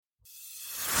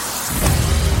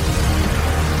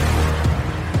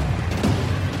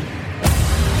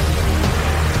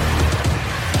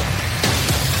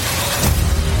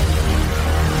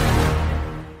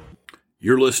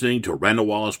You're listening to Randall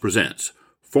Wallace Presents,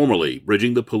 formerly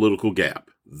Bridging the Political Gap,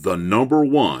 the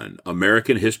 #1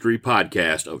 American history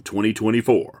podcast of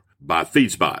 2024 by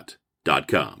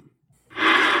Feedspot.com.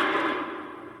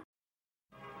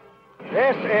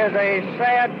 This is a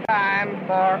sad time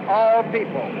for all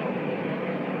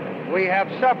people. We have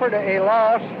suffered a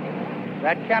loss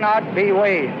that cannot be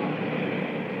weighed.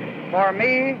 For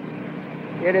me,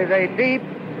 it is a deep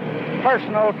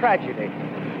personal tragedy.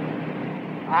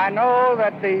 I know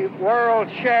that the world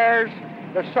shares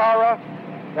the sorrow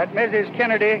that Mrs.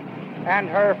 Kennedy and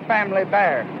her family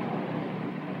bear.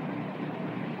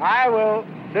 I will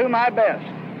do my best.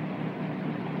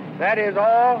 That is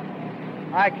all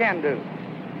I can do.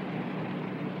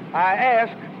 I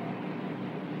ask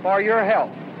for your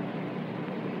help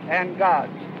and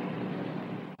God's.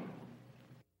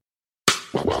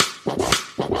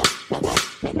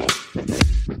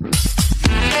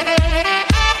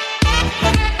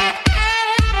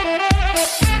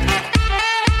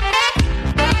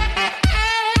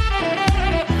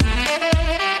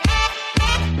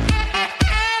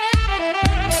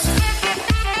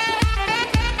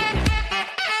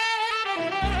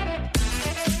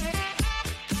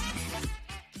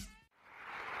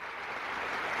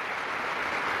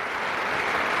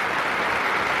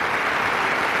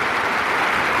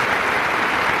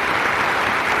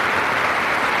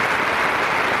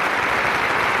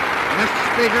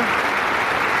 Speaker.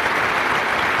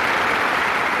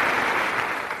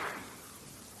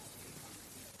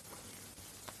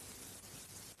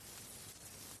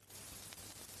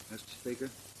 Mr. Speaker,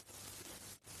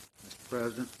 Mr.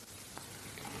 President,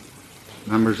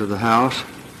 members of the House,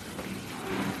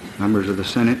 members of the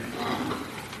Senate,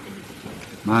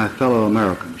 my fellow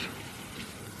Americans,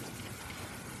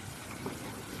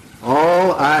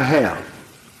 all I have,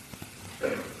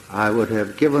 I would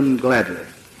have given gladly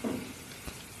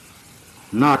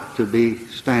not to be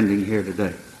standing here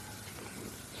today.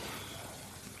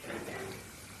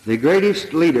 The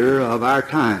greatest leader of our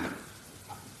time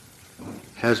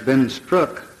has been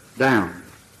struck down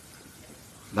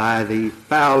by the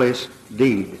foulest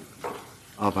deed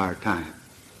of our time.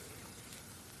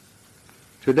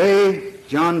 Today,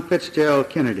 John Fitzgerald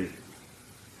Kennedy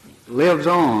lives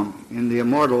on in the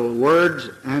immortal words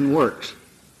and works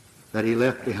that he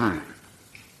left behind.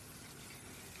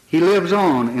 He lives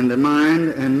on in the mind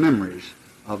and memories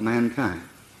of mankind.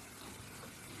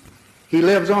 He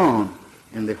lives on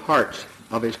in the hearts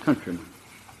of his countrymen.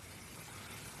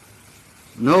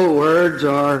 No words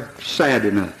are sad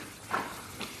enough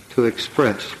to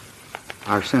express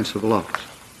our sense of loss.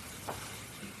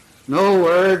 No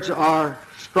words are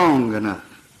strong enough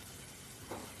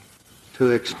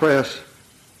to express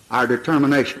our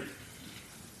determination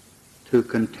to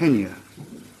continue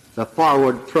the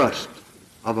forward thrust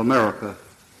of America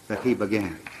that he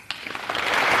began.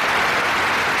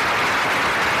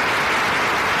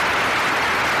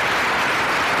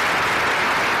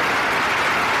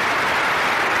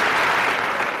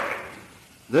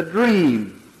 The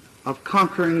dream of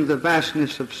conquering the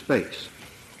vastness of space,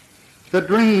 the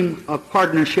dream of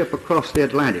partnership across the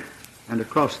Atlantic and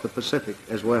across the Pacific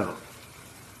as well,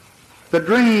 the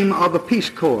dream of a Peace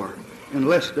Corps in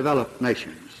less developed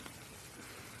nations,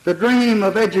 the dream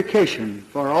of education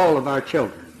for all of our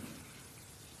children,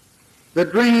 the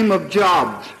dream of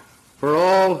jobs for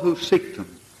all who seek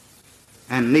them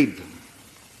and need them,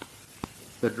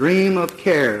 the dream of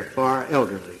care for our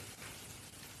elderly,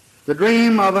 the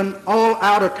dream of an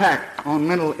all-out attack on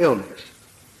mental illness,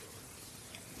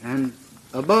 and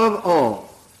above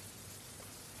all,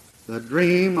 the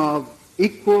dream of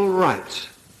equal rights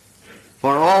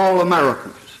for all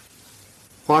Americans,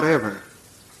 whatever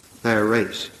their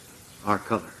race or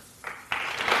color.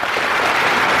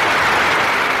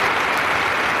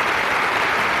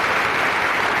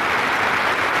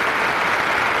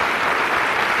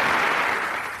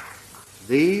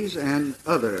 These and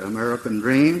other American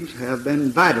dreams have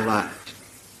been vitalized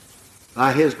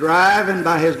by his drive and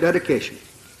by his dedication.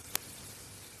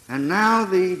 And now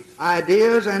the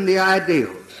ideas and the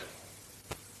ideals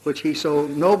which he so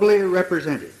nobly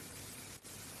represented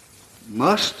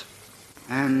must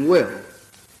and will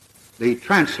be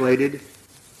translated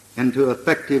into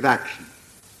effective action.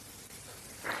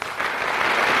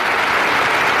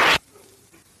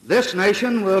 This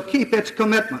nation will keep its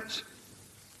commitments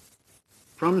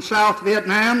from South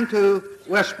Vietnam to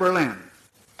West Berlin.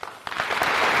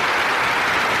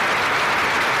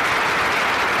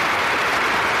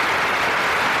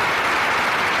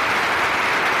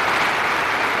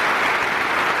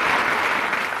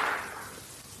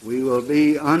 We will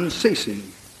be unceasing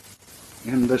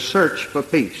in the search for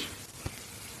peace,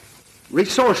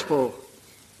 resourceful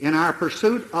in our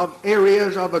pursuit of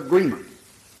areas of agreement,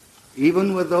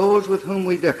 even with those with whom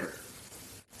we differ,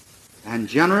 and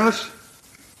generous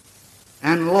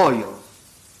and loyal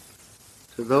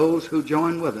to those who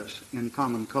join with us in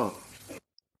common cause.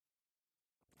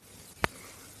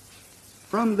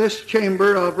 From this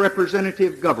chamber of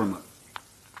representative government,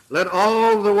 let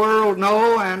all the world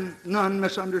know and none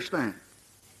misunderstand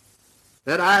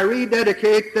that I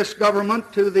rededicate this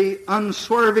government to the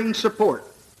unswerving support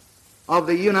of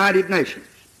the United Nations.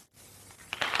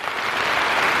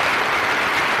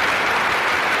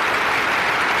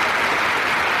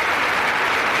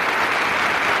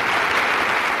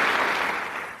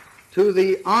 To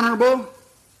the honorable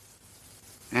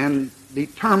and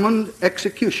determined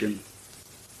execution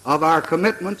of our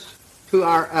commitments to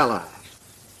our allies.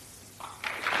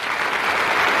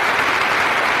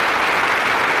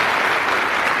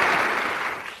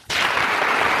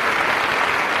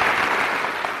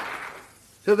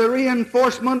 To the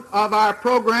reinforcement of our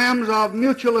programs of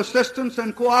mutual assistance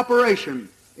and cooperation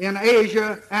in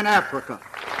Asia and Africa.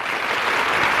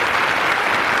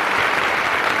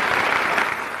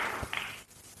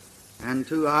 And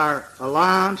to our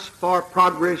alliance for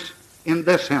progress in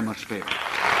this hemisphere.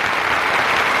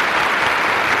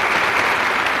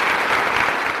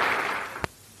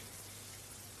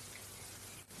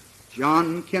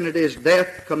 John Kennedy's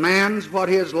death commands what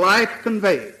his life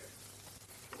conveyed,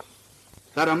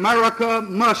 that America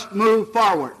must move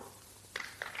forward.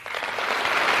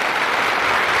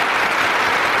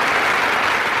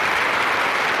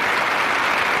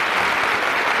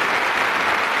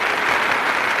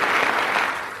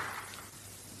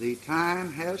 The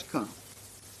time has come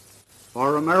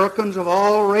for Americans of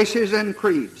all races and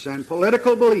creeds and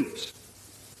political beliefs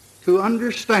to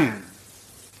understand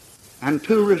and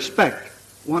to respect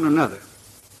one another.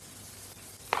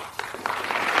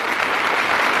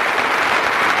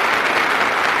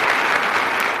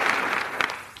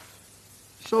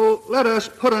 So let us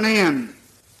put an end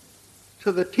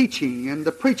to the teaching and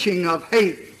the preaching of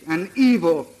hate and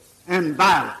evil and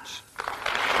violence.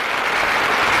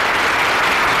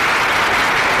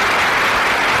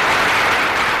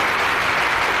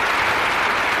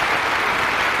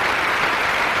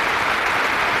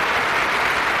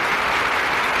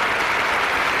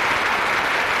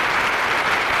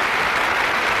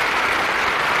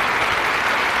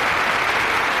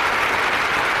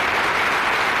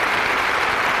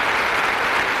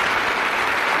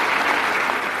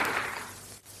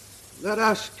 Let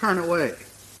us turn away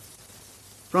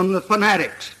from the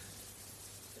fanatics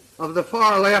of the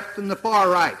far left and the far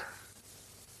right,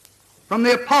 from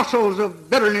the apostles of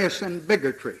bitterness and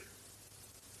bigotry,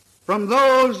 from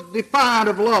those defiant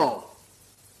of law,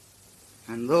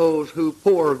 and those who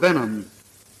pour venom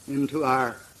into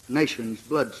our nation's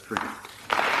bloodstream.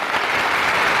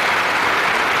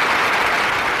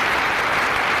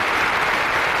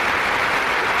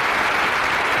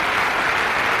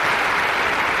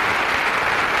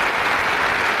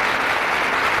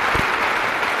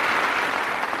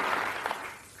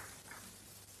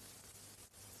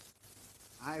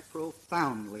 I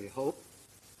profoundly hope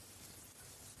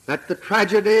that the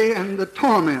tragedy and the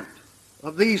torment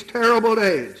of these terrible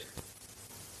days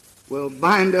will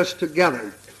bind us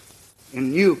together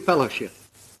in new fellowship,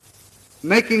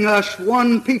 making us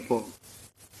one people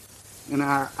in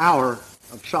our hour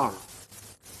of sorrow.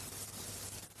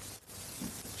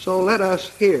 So let us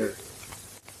here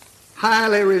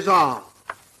highly resolve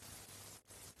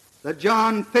that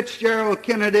John Fitzgerald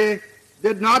Kennedy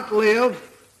did not live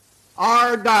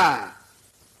or die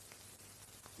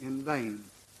in vain.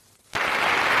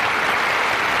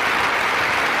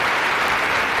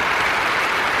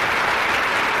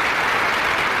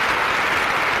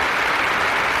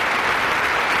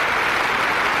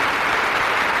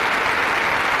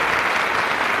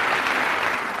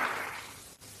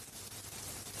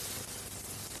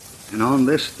 And on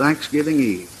this Thanksgiving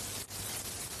Eve,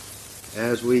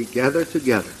 as we gather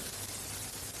together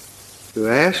to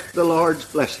ask the Lord's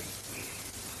blessing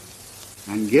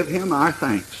and give him our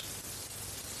thanks,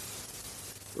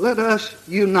 let us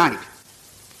unite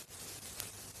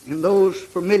in those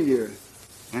familiar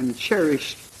and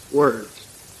cherished words.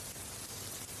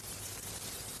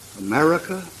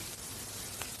 America,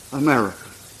 America,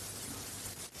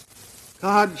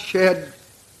 God shed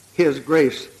his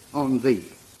grace on thee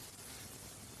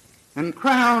and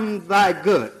crown thy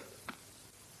good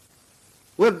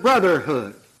with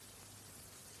brotherhood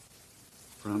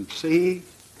from sea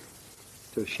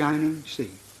to shining sea.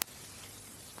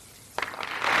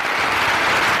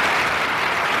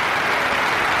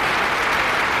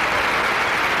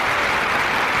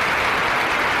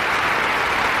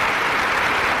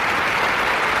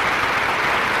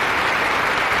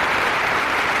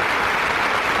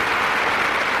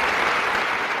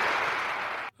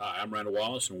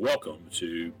 Wallace, and welcome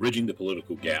to Bridging the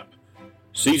Political Gap.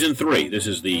 Season 3. This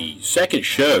is the second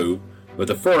show, but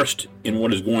the first in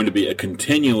what is going to be a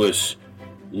continuous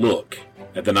look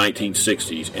at the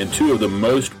 1960s and two of the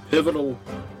most pivotal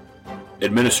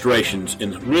administrations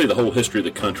in really the whole history of the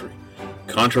country.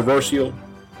 Controversial,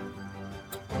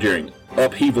 during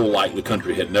upheaval like the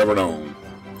country had never known,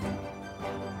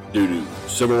 due to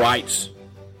civil rights,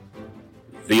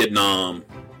 Vietnam,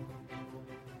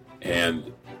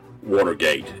 and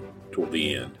Watergate toward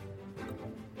the end.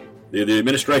 The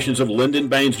administrations of Lyndon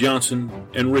Baines Johnson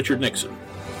and Richard Nixon.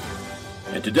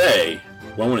 And today,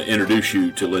 I want to introduce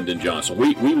you to Lyndon Johnson.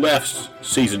 We left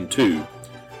Season 2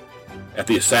 at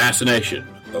the assassination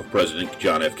of President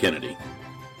John F. Kennedy.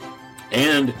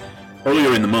 And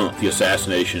earlier in the month, the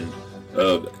assassination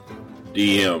of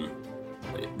Diem,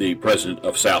 the president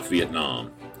of South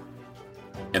Vietnam.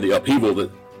 And the upheaval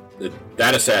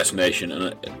that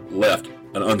assassination left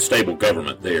an unstable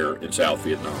government there in South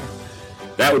Vietnam.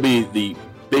 That would be the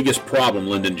biggest problem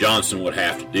Lyndon Johnson would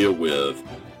have to deal with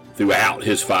throughout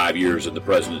his 5 years of the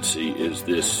presidency, is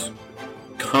this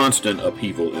constant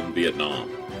upheaval in Vietnam.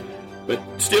 But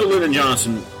still, Lyndon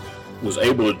Johnson was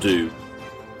able to do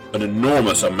an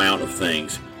enormous amount of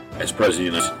things as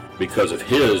president because of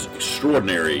his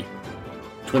extraordinary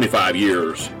 25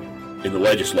 years in the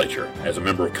legislature as a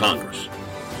member of Congress.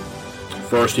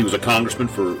 First, he was a congressman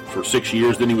for 6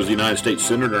 years. Then he was a United States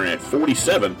Senator, and at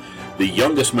 47, the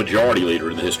youngest majority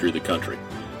leader in the history of the country.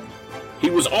 He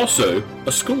was also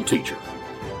a school teacher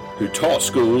who taught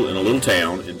school in a little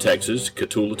town in Texas,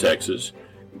 Cotulla, Texas,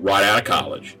 right out of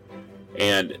college.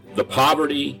 And the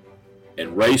poverty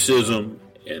and racism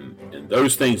and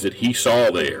those things that he saw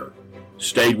there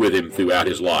stayed with him throughout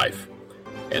his life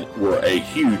and were a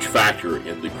huge factor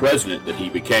in the president that he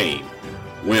became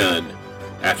when,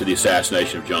 after the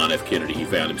assassination of John F. Kennedy, he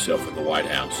found himself in the White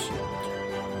House.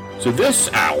 So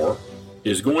this hour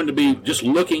is going to be just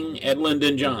looking at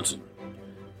Lyndon Johnson,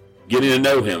 getting to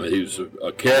know him. He was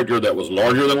a character that was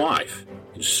larger than life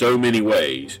in so many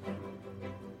ways,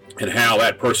 and how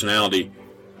that personality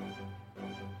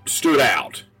stood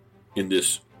out in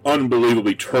this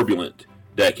unbelievably turbulent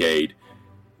decade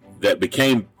that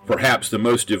became perhaps the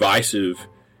most divisive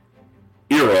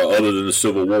era other than the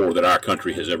Civil War that our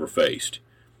country has ever faced.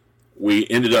 We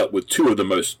ended up with two of the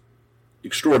most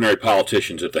extraordinary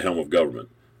politicians at the helm of government,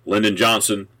 Lyndon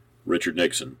Johnson, Richard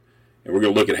Nixon. And we're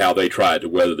going to look at how they tried to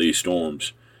weather these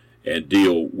storms and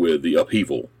deal with the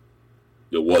upheaval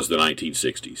that was the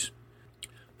 1960s.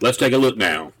 Let's take a look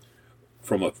now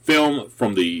from a film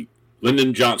from the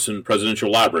Lyndon Johnson Presidential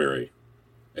Library,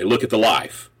 a look at the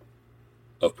life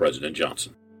of President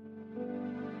Johnson.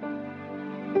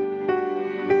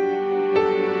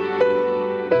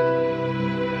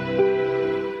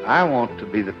 I want to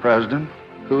be the president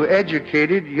who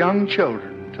educated young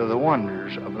children to the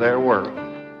wonders of their world.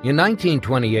 In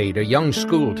 1928, a young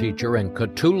school teacher in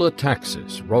Cotulla,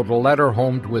 Texas, wrote a letter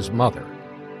home to his mother,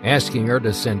 asking her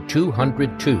to send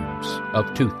 200 tubes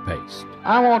of toothpaste.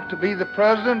 I want to be the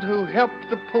president who helped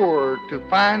the poor to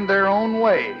find their own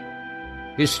way.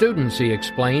 His students, he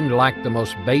explained, lacked the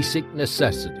most basic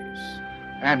necessities.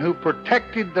 And who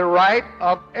protected the right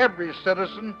of every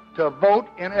citizen to vote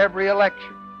in every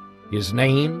election. His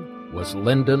name was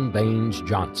Lyndon Baines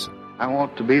Johnson. I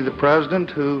want to be the president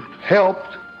who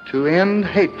helped to end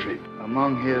hatred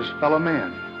among his fellow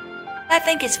men. I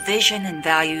think his vision and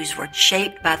values were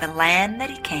shaped by the land that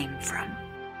he came from.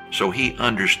 So he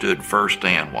understood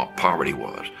firsthand what poverty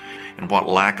was and what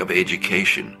lack of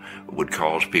education would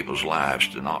cause people's lives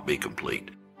to not be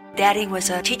complete. Daddy was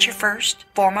a teacher first,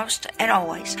 foremost, and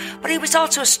always, but he was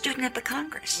also a student at the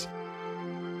Congress.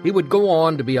 He would go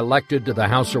on to be elected to the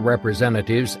House of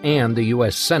Representatives and the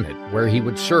U.S. Senate, where he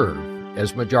would serve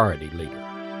as Majority Leader.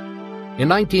 In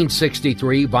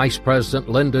 1963, Vice President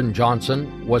Lyndon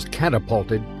Johnson was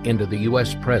catapulted into the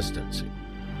U.S. presidency.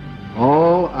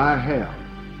 All I have,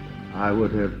 I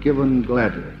would have given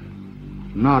gladly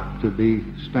not to be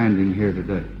standing here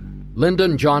today.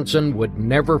 Lyndon Johnson would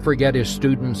never forget his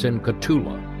students in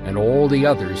Cotulla and all the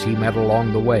others he met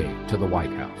along the way to the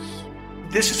White House.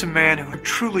 This is a man who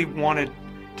truly wanted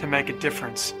to make a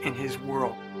difference in his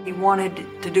world. He wanted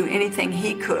to do anything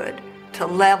he could to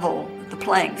level the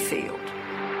playing field.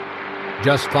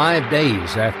 Just 5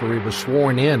 days after he was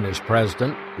sworn in as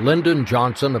president, Lyndon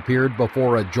Johnson appeared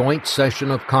before a joint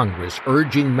session of Congress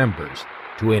urging members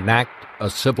to enact a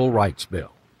civil rights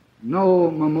bill. No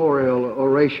memorial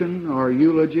oration or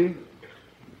eulogy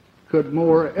could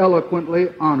more eloquently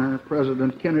honor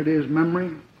President Kennedy's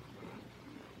memory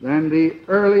than the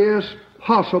earliest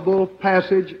possible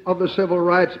passage of the Civil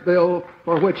Rights Bill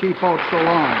for which he fought so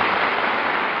long.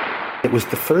 It was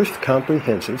the first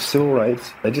comprehensive civil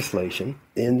rights legislation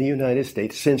in the United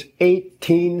States since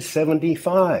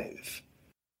 1875.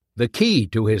 The key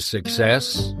to his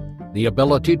success, the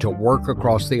ability to work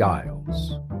across the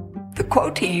aisles. The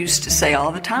quote he used to say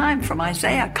all the time from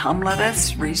Isaiah, "Come, let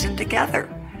us reason together."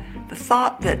 The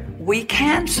thought that we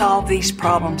can solve these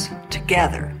problems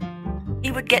together.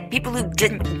 He would get people who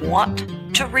didn't want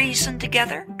to reason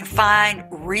together to find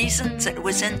reasons that it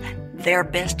was in their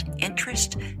best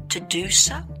interest to do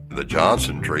so. The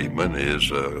Johnson treatment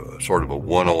is sort of a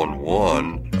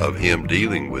one-on-one of him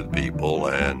dealing with people,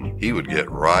 and he would get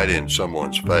right in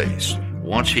someone's face.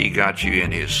 Once he got you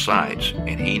in his sights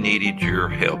and he needed your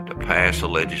help to pass a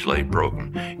legislative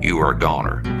program, you were a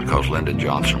goner, because Lyndon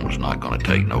Johnson was not going to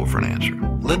take no for an answer.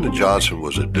 Lyndon Johnson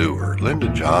was a doer.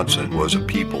 Lyndon Johnson was a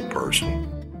people person.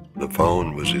 The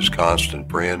phone was his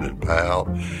constant friend and pal.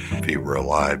 If he were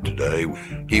alive today,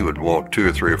 he would want 2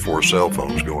 or 3 or 4 cell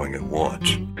phones going at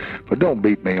once. But don't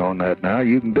beat me on that now.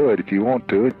 You can do it if you want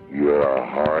to. You're a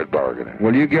hard bargainer.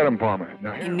 Well, you get them for me.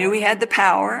 Now, he knew he had the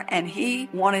power, and he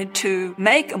wanted to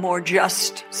make a more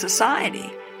just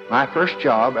society. My first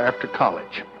job after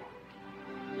college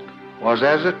was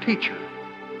as a teacher.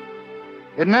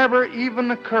 It never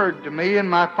even occurred to me in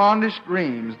my fondest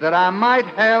dreams that I might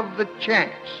have the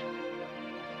chance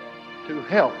to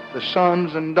help the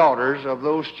sons and daughters of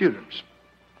those students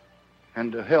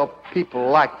and to help people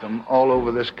like them all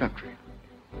over this country.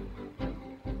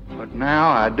 But now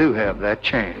I do have that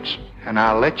chance, and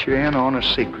I'll let you in on a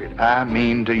secret. I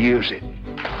mean to use it.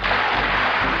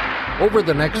 Over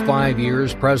the next 5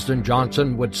 years, President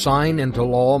Johnson would sign into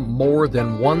law more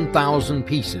than 1,000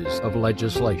 pieces of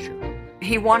legislation.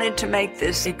 He wanted to make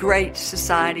this a great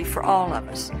society for all of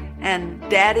us, and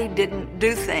Daddy didn't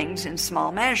do things in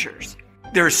small measures.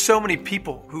 There are so many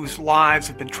people whose lives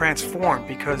have been transformed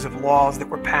because of laws that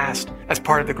were passed as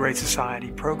part of the Great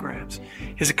Society programs.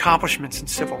 His accomplishments in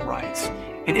civil rights,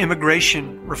 in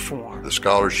immigration reform, the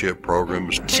scholarship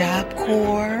programs, Job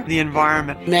Corps, the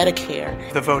environment,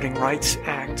 Medicare, the Voting Rights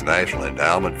Act, the National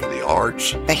Endowment for the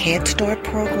Arts, the Head Start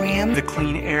program, the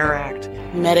Clean Air Act,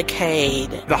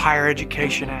 Medicaid, the Higher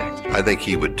Education Act. I think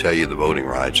he would tell you the Voting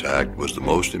Rights Act was the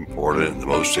most important and the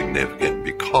most significant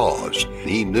because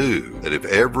he knew that if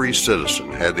every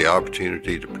citizen had the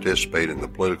opportunity to participate in the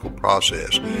political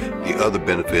process, the other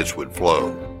benefits would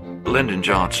flow. Lyndon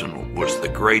Johnson was the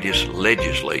greatest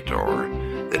legislator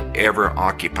that ever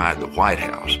occupied the White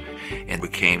House and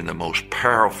became the most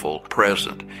powerful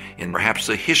president in perhaps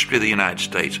the history of the United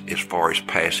States as far as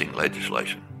passing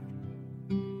legislation.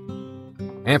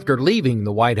 After leaving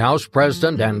the White House,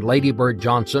 President and Lady Bird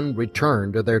Johnson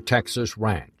returned to their Texas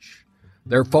ranch.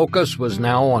 Their focus was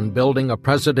now on building a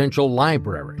presidential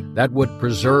library that would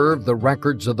preserve the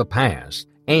records of the past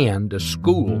and a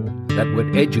school that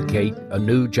would educate a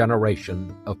new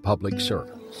generation of public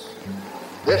servants.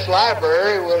 This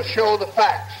library will show the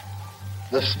facts,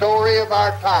 the story of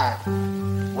our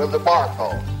time, with the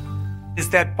barcode. It's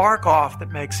that bark off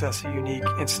that makes us a unique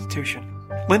institution.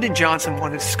 Lyndon Johnson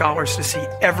wanted scholars to see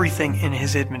everything in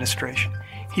his administration.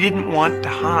 He didn't want to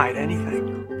hide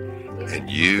anything. And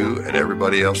you and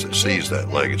everybody else that sees that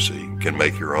legacy can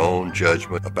make your own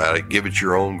judgment about it, give it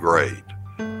your own grade.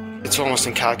 It's almost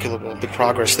incalculable, the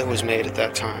progress that was made at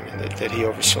that time and that he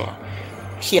oversaw.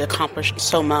 He had accomplished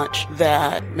so much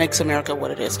that makes America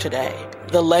what it is today.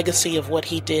 The legacy of what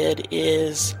he did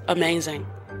is amazing.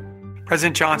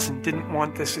 President Johnson didn't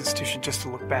want this institution just to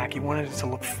look back. He wanted it to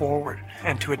look forward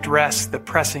and to address the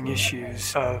pressing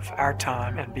issues of our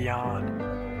time and beyond.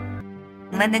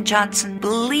 Lyndon Johnson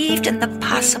believed in the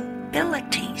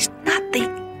possibilities, not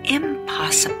the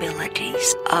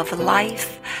impossibilities of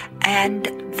life, and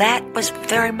that was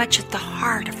very much at the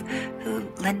heart of who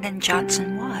Lyndon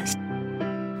Johnson was.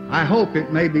 I hope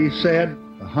it may be said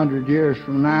 100 years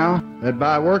from now that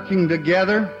by working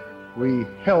together, we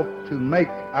help to make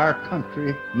our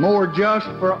country more just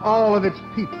for all of its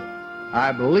people.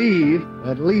 I believe,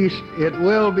 at least it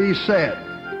will be said,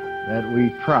 that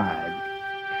we tried.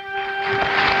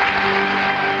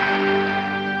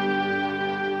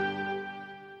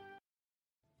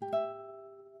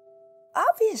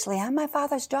 Obviously, I'm my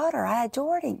father's daughter. I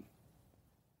adored him.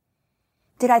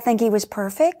 Did I think he was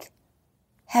perfect?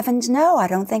 Heavens no, I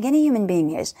don't think any human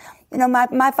being is. You know,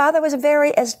 my father was a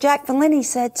very, as Jack Valenti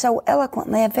said so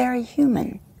eloquently, a very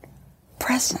human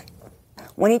present.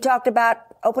 When he talked about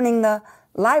opening the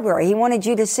library, he wanted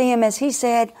you to see him, as he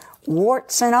said,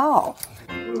 warts and all.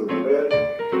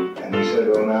 And he said,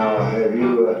 well, now, have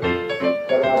you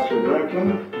cut out your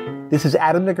drinking? This is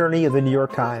Adam McGurney of the New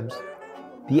York Times.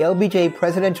 The LBJ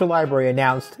Presidential Library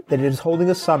announced that it is holding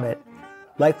a summit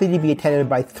likely to be attended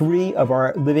by 3 of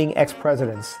our living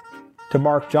ex-presidents to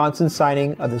mark Johnson's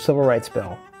signing of the Civil Rights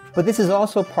Bill. But this is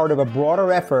also part of a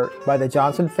broader effort by the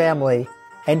Johnson family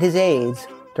and his aides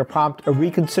to prompt a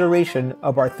reconsideration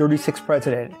of our 36th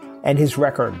president and his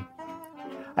record.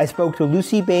 I spoke to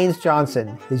Lucy Baines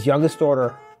Johnson, his youngest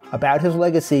daughter, about his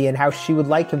legacy and how she would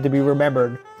like him to be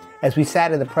remembered as we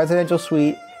sat in the presidential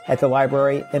suite at the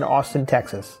library in Austin,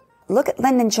 Texas. Look at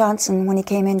Lyndon Johnson when he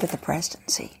came into the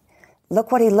presidency.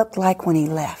 Look what he looked like when he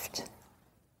left.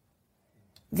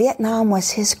 Vietnam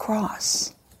was his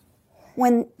cross.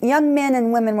 When young men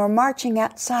and women were marching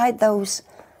outside those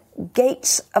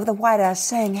gates of the White House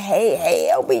saying, hey, hey,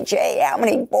 LBJ, how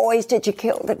many boys did you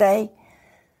kill today?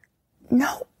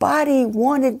 Nobody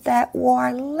wanted that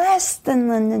war less than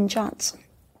Lyndon Johnson.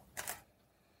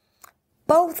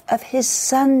 Both of his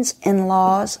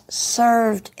sons-in-laws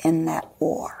served in that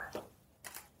war.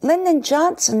 Lyndon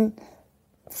Johnson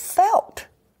felt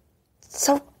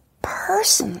so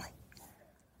personally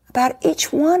about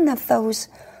each one of those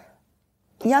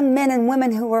young men and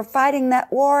women who were fighting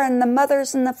that war, and the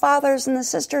mothers and the fathers and the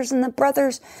sisters and the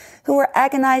brothers who were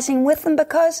agonizing with them,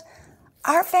 because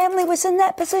our family was in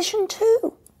that position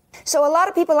too. So a lot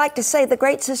of people like to say the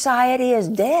Great Society is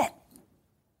dead.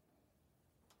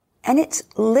 And it's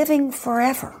living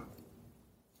forever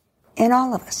in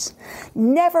all of us.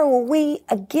 Never will we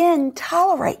again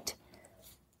tolerate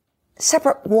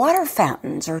separate water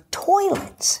fountains or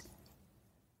toilets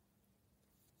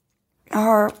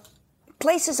or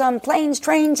places on planes,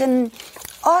 trains, and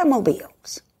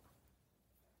automobiles.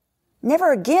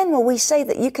 Never again will we say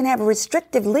that you can have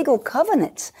restrictive legal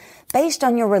covenants based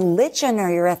on your religion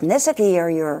or your ethnicity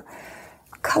or your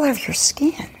color of your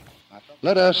skin.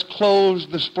 Let us close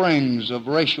the springs of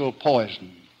racial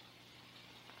poison.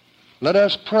 Let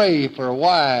us pray for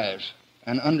wise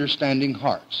and understanding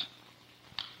hearts.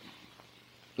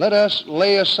 Let us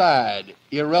lay aside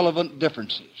irrelevant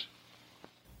differences.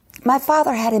 My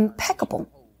father had impeccable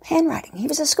handwriting. He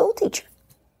was a school teacher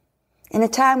in a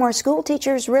time where school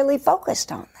teachers really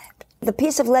focused on that. The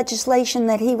piece of legislation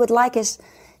that he would like his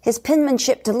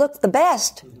penmanship to look the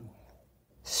best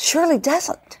surely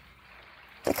doesn't,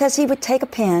 because he would take a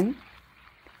pen,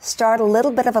 start a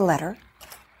little bit of a letter,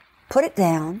 put it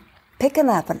down, pick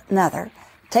another,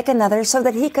 take another, so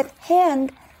that he could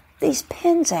hand these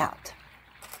pens out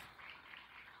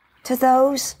to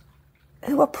those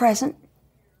who were present,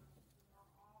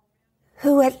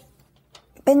 who had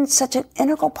been such an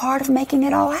integral part of making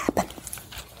it all happen.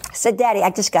 I said, Daddy,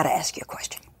 I just got to ask you a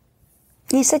question.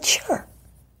 And he said, sure.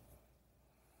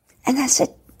 And I said,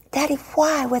 Daddy,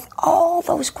 why, with all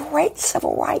those great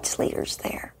civil rights leaders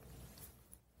there,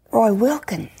 Roy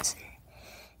Wilkins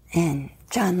and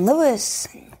John Lewis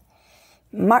and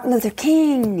Martin Luther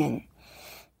King, and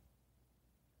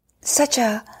such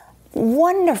a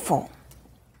wonderful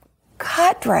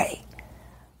cadre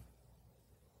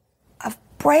of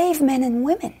brave men and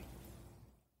women,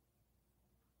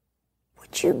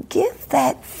 would you give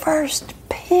that first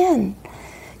pen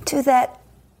to that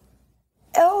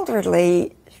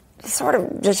elderly, sort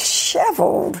of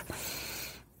disheveled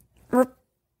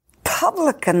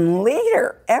Republican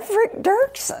leader, Everett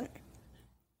Dirksen?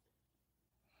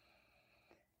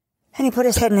 And he put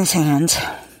his head in his hands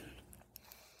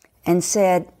and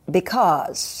said,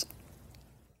 because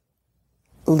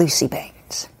Lucy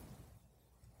Baines,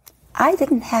 I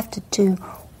didn't have to do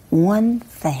one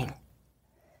thing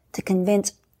to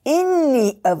convince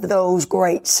any of those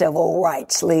great civil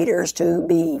rights leaders to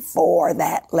be for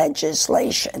that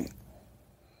legislation.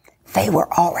 They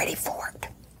were already for it.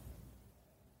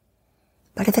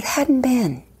 But if it hadn't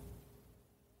been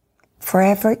for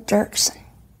Everett Dirksen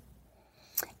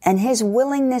and his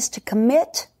willingness to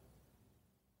commit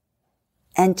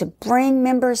and to bring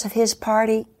members of his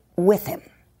party with him,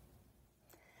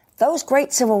 those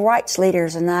great civil rights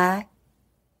leaders and I,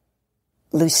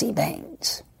 Lucy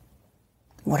Baines,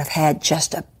 would have had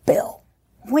just a bill.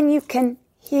 When you can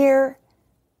hear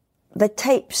the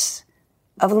tapes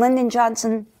of Lyndon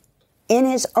Johnson in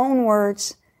his own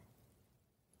words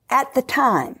at the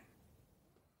time,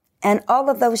 and all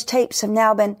of those tapes have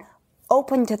now been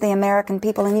open to the American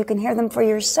people, and you can hear them for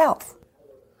yourself.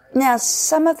 Now,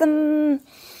 some of them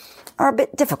are a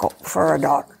bit difficult for a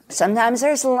daughter. Sometimes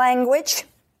there's language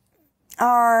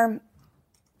or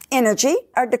energy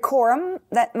or decorum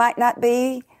that might not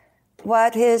be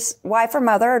what his wife or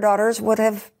mother or daughters would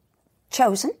have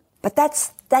chosen. But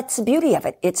that's the beauty of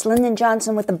it. It's Lyndon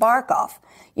Johnson with the bark off.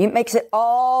 It makes it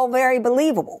all very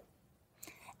believable.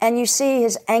 And you see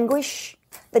his anguish,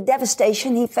 the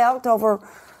devastation he felt over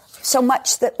so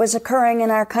much that was occurring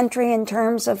in our country in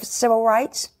terms of civil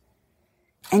rights.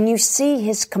 And you see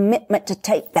his commitment to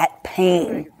take that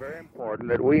pain. It's very important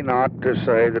that we not to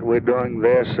say that we're doing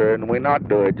this and we not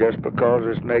do it just because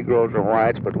it's Negroes or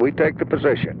whites, but we take the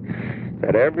position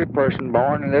that every person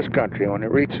born in this country, when he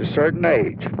reaches a certain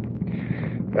age,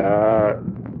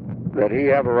 that he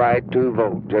have a right to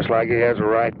vote, just like he has a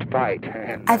right to fight.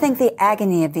 I think the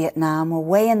agony of Vietnam will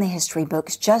weigh in the history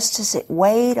books just as it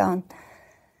weighed on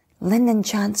Lyndon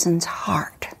Johnson's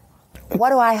heart.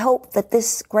 What do I hope that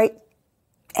this great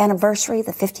anniversary,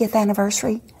 the 50th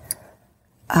anniversary,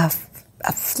 of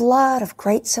a flood of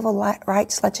great civil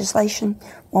rights legislation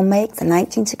will make? The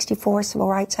 1964 Civil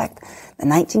Rights Act, the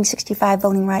 1965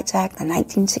 Voting Rights Act, the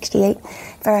 1968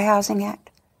 Fair Housing Act.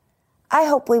 I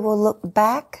hope we will look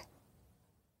back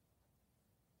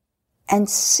and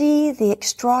see the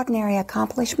extraordinary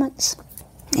accomplishments.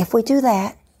 If we do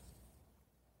that,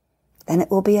 then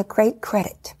it will be a great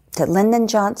credit to Lyndon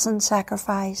Johnson's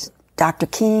sacrifice, Dr.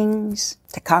 King's,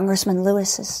 to Congressman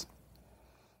Lewis's,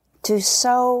 to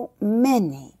so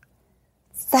many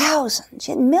thousands,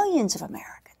 yet millions of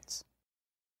Americans.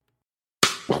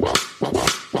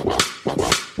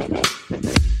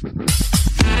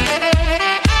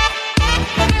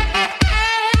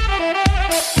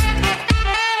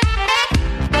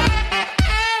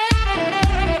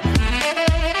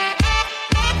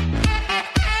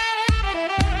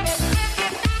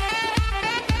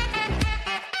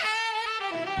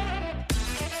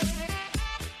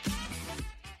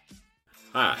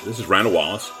 Hi, this is Randall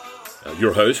Wallace,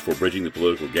 your host for Bridging the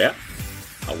Political Gap.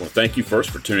 I want to thank you first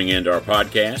for tuning in to our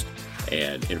podcast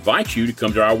and invite you to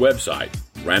come to our website,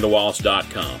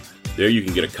 randallwallace.com. There you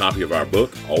can get a copy of our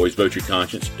book, Always Vote Your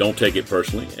Conscience, Don't Take It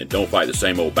Personally, and Don't Fight the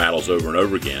Same Old Battles Over and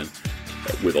Over Again,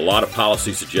 with a lot of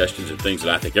policy suggestions and things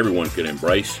that I think everyone could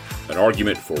embrace, an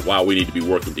argument for why we need to be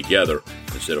working together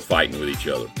instead of fighting with each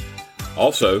other.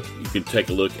 Also, you can take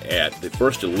a look at the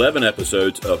first 11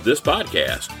 episodes of this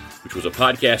podcast, which was a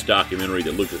podcast documentary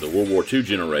that looked at the World War II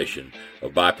generation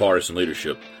of bipartisan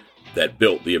leadership that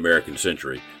built the American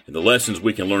century and the lessons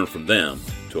we can learn from them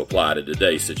to apply to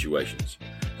today's situations.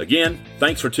 Again,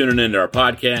 thanks for tuning in to our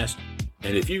podcast,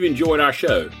 and if you've enjoyed our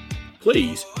show,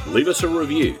 please leave us a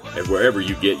review at wherever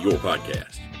you get your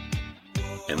podcast.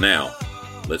 And now,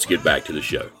 let's get back to the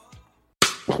show.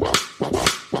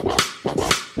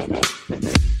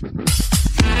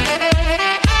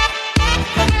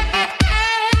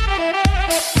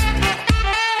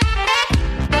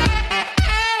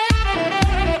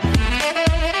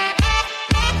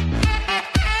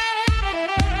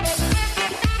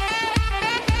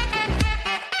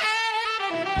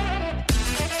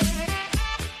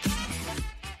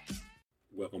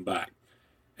 Welcome back.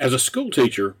 As a school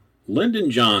teacher,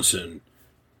 Lyndon Johnson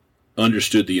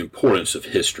understood the importance of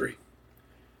history.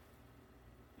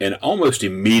 And almost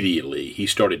immediately, he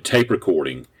started tape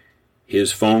recording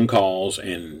his phone calls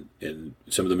and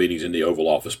some of the meetings in the Oval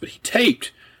Office. But he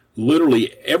taped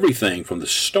literally everything from the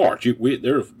start. We're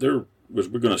going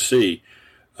to see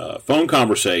phone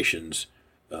conversations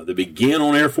that begin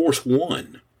on Air Force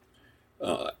One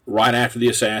right after the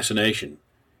assassination.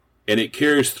 And it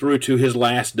carries through to his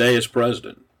last day as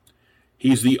president.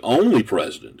 He's the only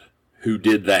president who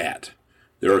did that.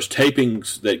 There are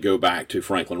tapings that go back to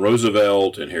Franklin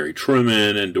Roosevelt and Harry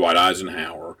Truman and Dwight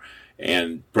Eisenhower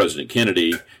and President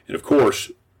Kennedy. And, of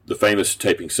course, the famous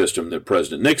taping system that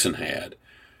President Nixon had,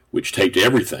 which taped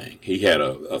everything. He had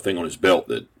a thing on his belt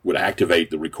that would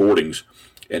activate the recordings.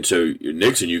 And so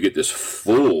Nixon, you get this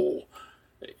full,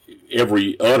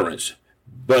 every utterance.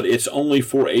 But it's only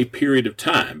for a period of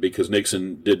time because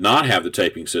Nixon did not have the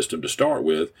taping system to start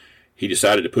with. He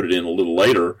decided to put it in a little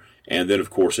later. And then,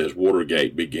 of course, as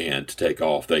Watergate began to take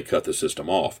off, they cut the system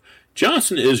off.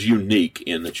 Johnson is unique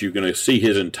in that you're going to see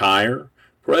his entire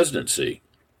presidency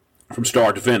from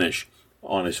start to finish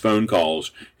on his phone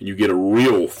calls. And you get a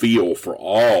real feel for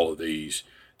all of this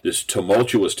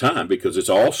tumultuous time because it's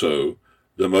also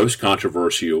the most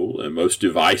controversial and most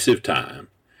divisive time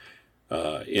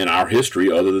in our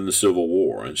history other than the Civil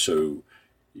War. And so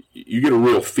you get a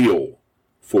real feel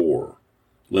for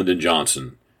Lyndon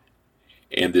Johnson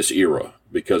and this era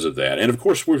because of that. And, of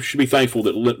course, we should be thankful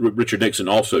that Richard Nixon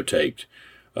also taped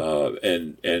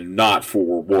and not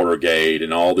for Watergate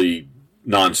and all the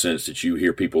nonsense that you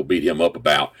hear people beat him up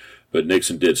about. But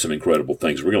Nixon did some incredible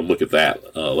things. We're going to look at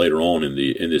that later on in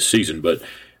this season. But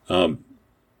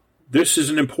this is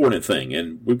an important thing.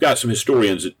 And we've got some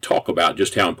historians that talk about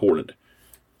just how important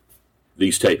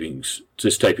this taping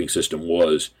system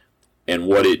was and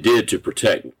what it did to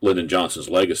protect Lyndon Johnson's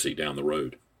legacy down the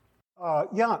road.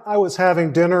 I was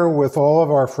having dinner with all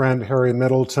of our friend Harry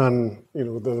Middleton,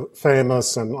 the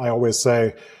famous, and I always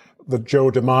say, the Joe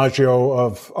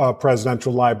DiMaggio of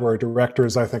presidential library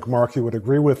directors. I think, Mark, you would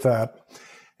agree with that.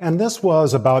 And this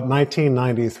was about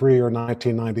 1993 or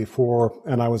 1994,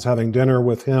 and I was having dinner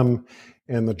with him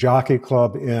in the Jockey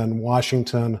Club in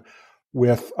Washington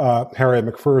with Harry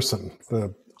McPherson,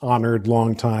 the honored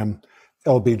longtime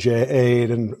LBJ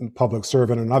aide and public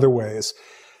servant in other ways.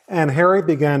 And Harry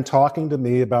began talking to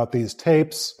me about these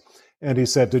tapes, and he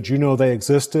said, "Did you know they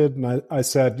existed?" And I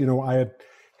said, I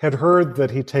had heard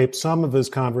that he taped some of his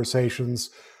conversations,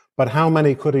 but how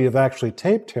many could he have actually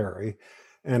taped, Harry?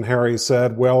 And Harry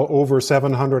said, well, over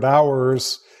 700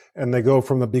 hours, and they go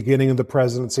from the beginning of the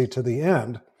presidency to the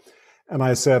end. And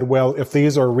I said, well, if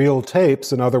these are real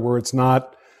tapes, in other words,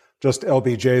 not just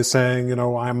LBJ saying,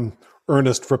 I'm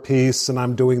earnest for peace and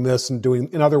I'm doing this and doing,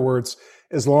 in other words,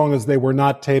 as long as they were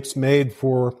not tapes made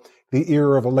for the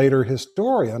ear of a later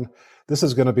historian, this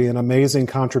is going to be an amazing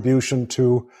contribution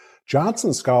to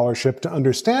Johnson's scholarship to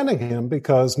understanding him,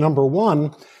 because number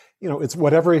one, it's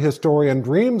what every historian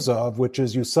dreams of, which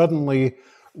is you suddenly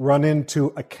run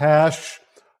into a cache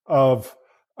of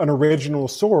an original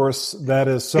source that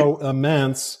is so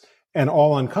immense and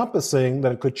all-encompassing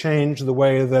that it could change the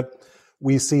way that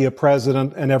we see a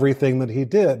president and everything that he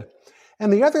did.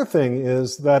 And the other thing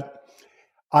is that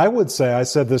I would say, I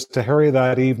said this to Harry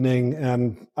that evening,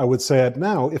 and I would say it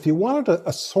now, if you wanted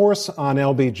a source on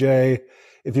LBJ,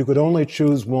 if you could only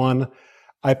choose one,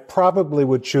 I probably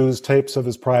would choose tapes of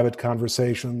his private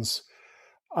conversations.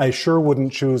 I sure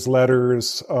wouldn't choose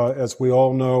letters. As we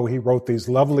all know, he wrote these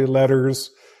lovely letters.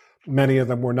 Many of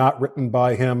them were not written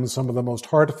by him. Some of the most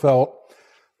heartfelt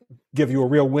give you a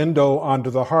real window onto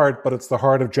the heart, but it's the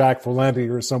heart of Jack Valenti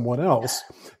or someone else.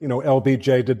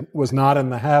 LBJ was not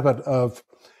in the habit of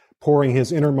pouring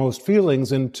his innermost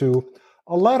feelings into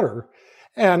a letter.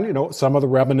 And, some of the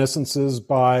reminiscences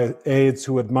by aides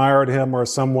who admired him are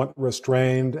somewhat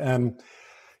restrained. And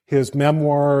his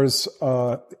memoirs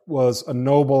was a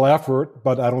noble effort,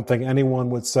 but I don't think anyone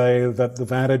would say that the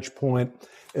vantage point,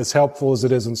 as helpful as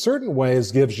it is in certain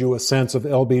ways, gives you a sense of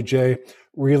LBJ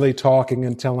really talking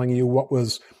and telling you what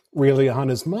was really on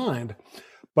his mind.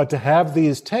 But to have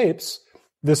these tapes,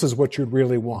 this is what you'd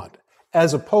really want.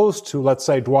 As opposed to, let's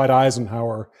say, Dwight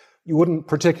Eisenhower, you wouldn't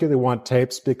particularly want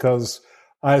tapes because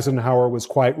Eisenhower was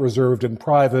quite reserved in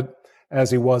private as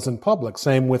he was in public.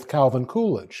 Same with Calvin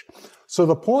Coolidge. So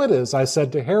the point is, I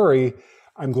said to Harry,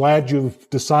 I'm glad you've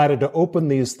decided to open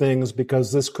these things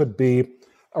because this could be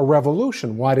a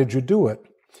revolution. Why did you do it?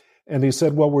 And he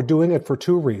said, well, we're doing it for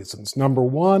two reasons. Number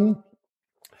one,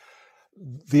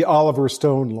 the Oliver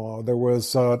Stone law. There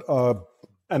was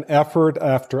an effort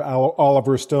after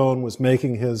Oliver Stone was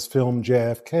making his film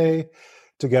JFK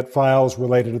to get files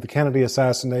related to the Kennedy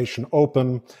assassination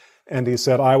open. And he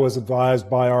said, I was advised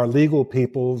by our legal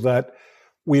people that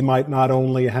we might not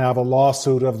only have a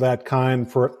lawsuit of that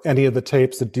kind for any of the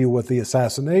tapes that deal with the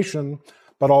assassination,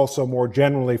 but also more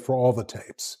generally for all the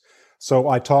tapes. So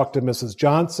I talked to Mrs.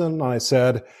 Johnson and I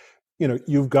said,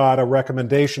 you've got a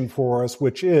recommendation for us,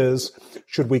 which is,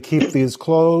 should we keep these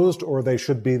closed or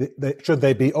should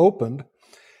they be opened?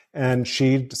 And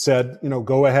she said,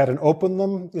 go ahead and open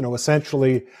them.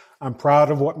 Essentially, I'm proud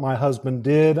of what my husband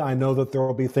did. I know that there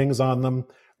will be things on them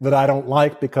that I don't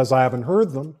like because I haven't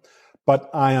heard them. But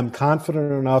I am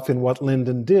confident enough in what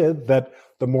Lyndon did that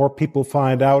the more people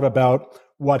find out about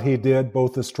what he did,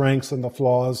 both the strengths and the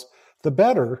flaws, the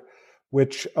better,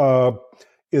 which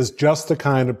is just the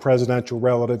kind of presidential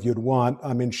relative you'd want.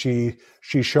 I mean, she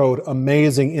showed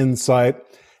amazing insight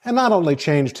and not only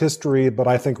changed history, but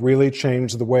I think really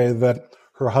changed the way that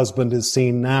her husband is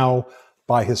seen now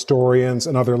by historians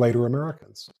and other later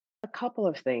Americans. A couple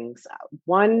of things.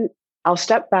 One, I'll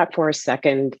step back for a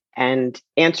second and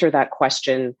answer that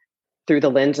question through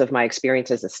the lens of my experience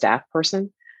as a staff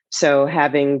person. So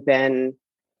having been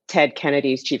Ted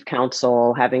Kennedy's chief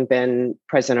counsel, having been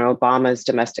President Obama's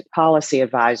domestic policy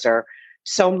advisor,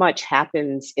 so much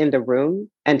happens in the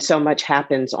room and so much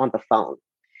happens on the phone.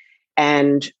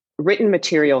 And written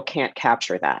material can't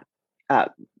capture that.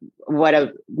 What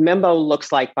a memo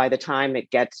looks like by the time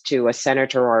it gets to a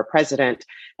senator or a president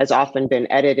has often been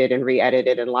edited and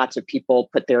re-edited, and lots of people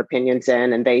put their opinions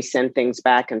in and they send things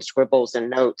back and scribbles and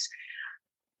notes.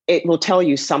 It will tell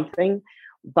you something,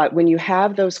 but when you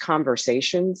have those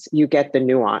conversations, you get the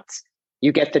nuance,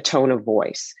 you get the tone of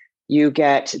voice, you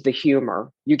get the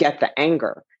humor, you get the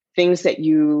anger, things that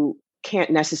you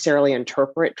can't necessarily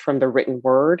interpret from the written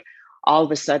word, all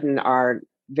of a sudden are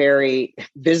very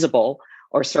visible,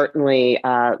 or certainly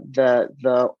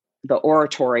the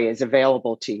oratory is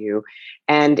available to you.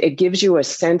 And it gives you a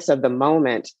sense of the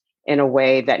moment in a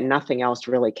way that nothing else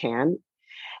really can.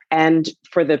 And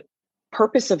for the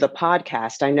purpose of the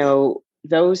podcast, I know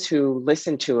those who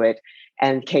listened to it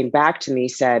and came back to me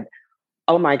said,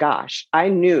 oh my gosh, I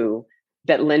knew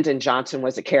that Lyndon Johnson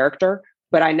was a character,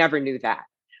 but I never knew that.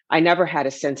 I never had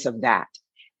a sense of that.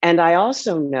 And I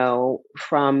also know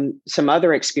from some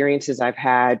other experiences I've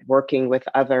had working with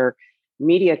other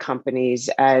media companies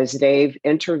as they've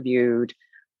interviewed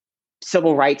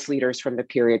civil rights leaders from the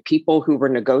period, people who were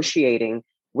negotiating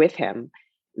with him,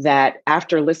 that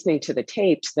after listening to the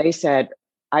tapes, they said,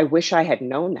 I wish I had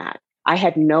known that. I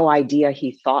had no idea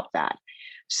he thought that.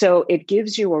 So it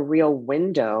gives you a real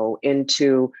window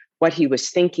into what he was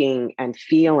thinking and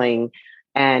feeling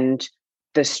and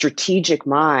the strategic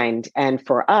mind. And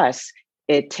for us,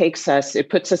 it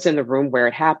puts us in the room where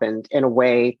it happened in a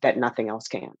way that nothing else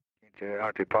can.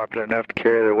 Aren't they popular enough to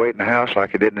carry their weight in the House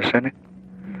like they did in the Senate?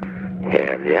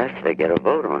 Yeah, yes, they get a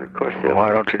vote on it, of course. Well,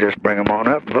 why don't you just bring them on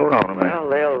up and vote on them?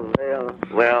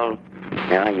 Well,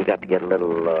 now you got to get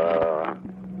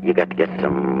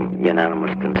some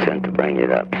unanimous consent to bring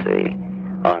it up, see?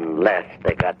 Unless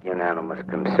they got unanimous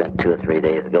consent 2 or 3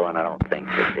 days ago, and I don't think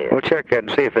they did. Well, check that and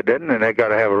see if it didn't, and they got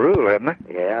to have a rule, haven't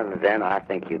they? Yeah, and then I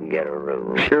think you can get a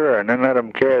rule. Sure, and then let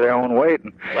them carry their own weight.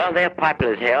 Well, they're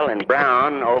popular as hell, and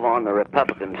Brown, over on the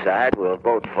Republican side, will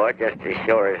vote for it just as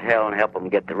sure as hell and help them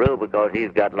get the rule, because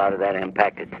he's got a lot of that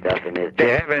impacted stuff in his... If you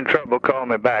have any trouble, call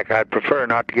me back. I'd prefer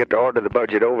not to get to order the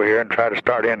budget over here and try to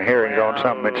start in hearings on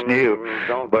something that's new.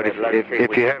 But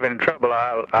if you have any trouble,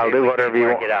 I'll do whatever you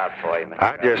want. Work it out for you,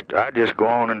 Mr. I just go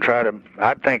on and try to.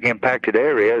 I think impacted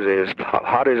areas is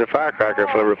hot as a firecracker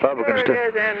for Republicans too. It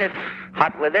is, and it's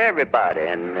hot with everybody.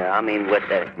 And I mean, with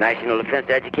the National Defense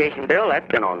Education Bill, that's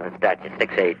been on the statute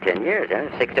 6, 8, 10 years, and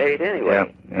 6 to 8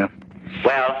 anyway. Yeah.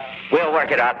 Well, we'll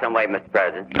work it out some way, Mr.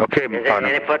 President. Okay, Is there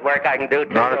any footwork I can do?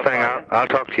 Not a thing. I'll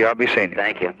talk to you. I'll be seeing you.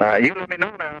 Thank you. You let me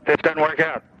know now if this doesn't work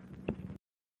out.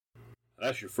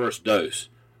 That's your first dose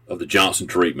of the Johnson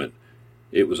treatment.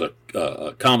 It was a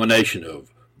combination of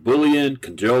bullying,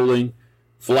 cajoling,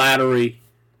 flattery,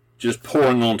 just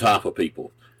pouring on top of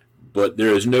people. But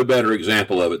there is no better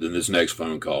example of it than this next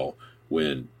phone call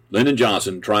when Lyndon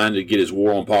Johnson, trying to get his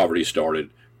war on poverty started,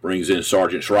 brings in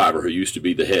Sergeant Shriver, who used to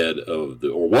be the head of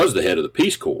was the head of the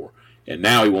Peace Corps, and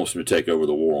now he wants him to take over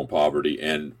the war on poverty.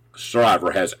 And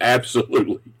Shriver has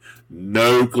absolutely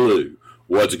no clue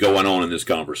what's going on in this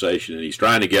conversation, and he's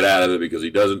trying to get out of it because he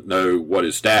doesn't know what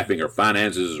his staffing or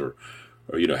finances or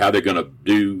how they're going to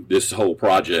do this whole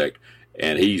project,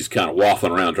 and he's kind of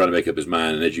waffling around trying to make up his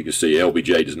mind. And as you can see,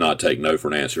 LBJ does not take no for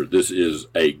an answer. This is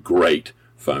a great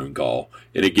phone call,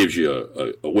 and it gives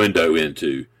you a window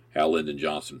into how Lyndon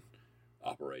Johnson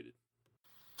operated.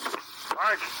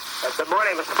 Mark, good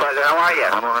morning, Mr. President. How are you?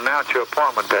 I'm going to announce your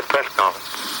appointment at press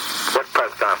conference. What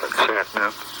press conference? This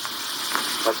afternoon.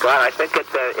 Well, God, I think it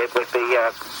would be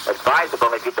advisable,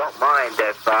 if you don't mind,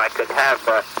 if I could have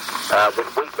this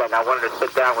weekend, I wanted to sit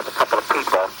down with a couple of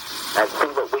people and see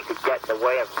what we could get in the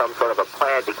way of some sort of a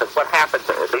plan, because what happens,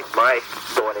 at least my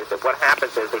thought is, that what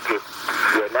happens is if you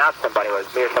announce somebody, or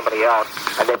it's me or somebody else,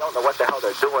 and they don't know what the hell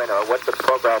they're doing or what the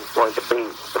program's going to be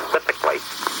specifically,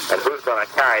 and who's going to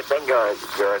carry it, then you're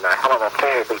in a hell of a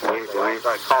hole, because they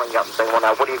start calling you up and saying, well,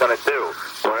 now, what are you going to do?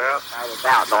 Well,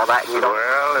 out and all that, and you don't...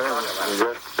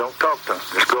 Well, just don't talk to them.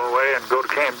 Just go away and go to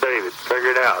Camp David.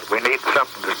 Figure it out. We need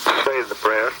something to say to the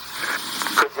press.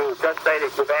 Could you just say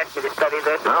that you've asked you to study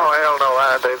this? No, hell no.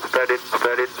 They've studied and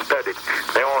studied and studied.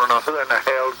 They want to know who in the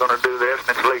hell's going to do this,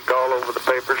 and it's leaked all over the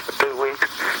papers for 2 weeks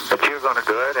that you're going to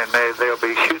do it, and they'll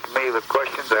be shooting me with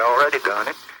questions. They already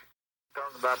done it.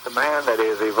 Talking about the man that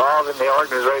is evolving the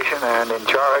organization and in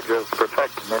charge of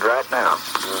perfecting it right now.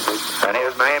 And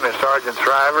his name is Sergeant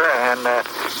Shriver, and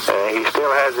he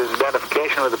still has his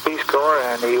identification with the Peace Corps,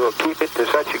 and he will keep it to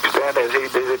such extent as he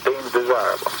deems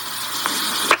desirable.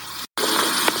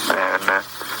 And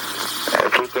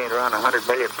if you can't run a 100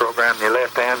 million program in your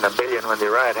left hand and a billion with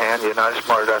your right hand, you're not as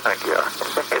smart as I think you are.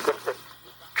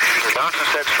 Johnson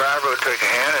said Shriver would take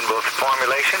a hand in both the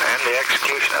formulation and the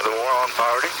execution of the war on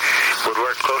poverty, would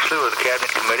work closely with the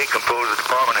cabinet committee composed of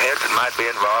department heads that might be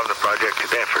involved in the projected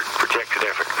effort.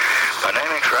 By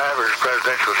naming Shriver as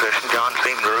presidential assistant, John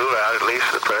seemed to rule out, at least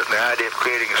at the present, the idea of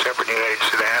creating a separate new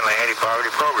agency to handle the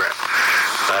anti-poverty program.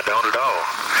 I don't at all.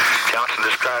 Johnson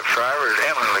described Shriver as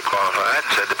eminently qualified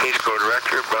and said the Peace Corps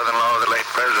director, brother-in-law of the late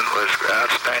president, was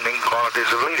outstanding qualities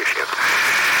of leadership.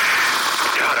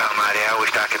 God almighty, I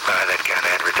wished I could buy that kind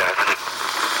of advertisement.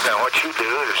 Now, what you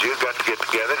do is you've got to get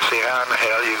together and see how in the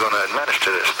hell you're going to administer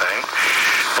this thing.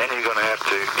 Then you're going to have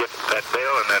to get that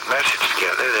bill and that message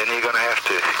together. Then you're going to have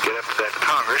to get up to that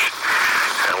Congress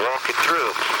and walk it through.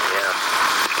 Yeah.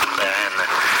 And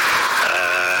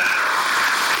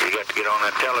you got to get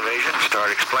television,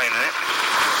 start explaining it,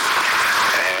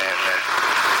 and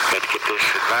had to get this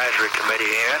advisory committee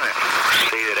in and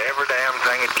see that every damn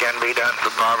thing that can be done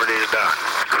for poverty is done.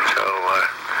 So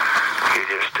you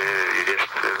just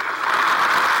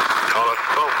call us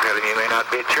folk. You may not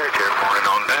be at church every morning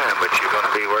on time, but you're going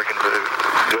to be working for the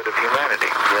good of humanity.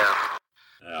 Yeah.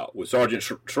 With Sergeant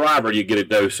Shriver, you get a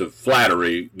dose of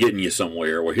flattery getting you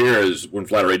somewhere. Well, here is when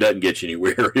flattery doesn't get you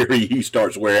anywhere. Here he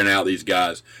starts wearing out these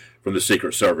guys from the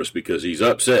Secret Service because he's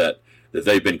upset that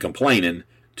they've been complaining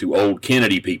to old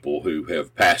Kennedy people who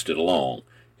have passed it along.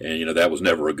 And, that was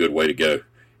never a good way to go.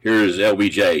 Here is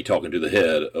LBJ talking to the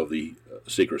head of the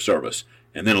Secret Service.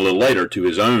 And then a little later to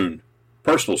his own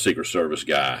personal Secret Service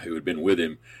guy who had been with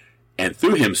him and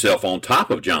threw himself on top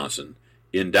of Johnson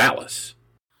in Dallas.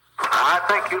 I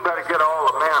think you better get all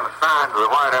the men assigned to the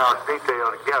White House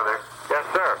detail together. Yes,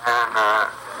 sir. And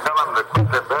tell them to quit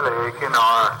their belly aching,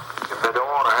 or if they don't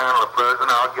want to handle the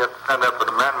president, I'll send up an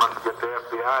amendment to get the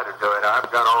FBI to do it. I've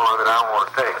got all of it I want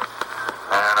to take.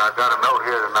 And I've got a note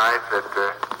here tonight that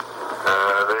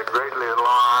they're greatly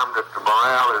alarmed, that the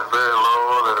morale is very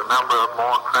low, that a number of them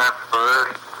want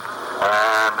transfers,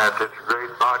 and that it's a great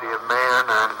body of men,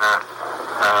 and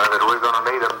that we're going to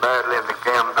need them badly in the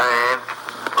campaign.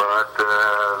 But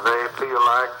they feel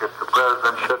like that the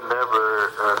president should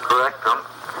never correct them,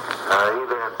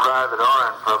 either in private or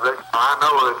in public. I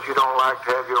know that you don't like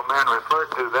to have your men referred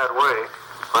to that way,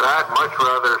 but I'd much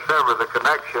rather sever the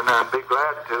connection and be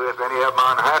glad to if any of them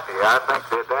are unhappy. I think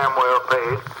they're damn well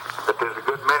paid, that there's a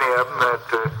good many of them that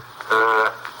could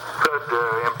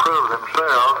improve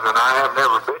themselves, and I have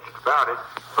never bitched about it.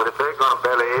 But if they're going to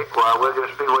bellyache, well, we'll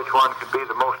just see which one can be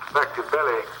the most effective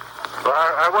bellyache. Well,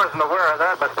 I wasn't aware of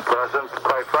that, Mr. President.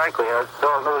 Quite frankly, it's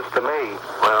all news to me.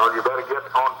 Well, you better get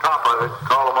on top of it,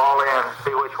 call them all in, and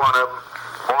see which one of them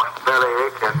wants to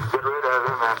bellyache, and get rid of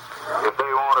him. And if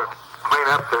they want to clean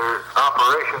up their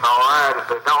operation, all right. If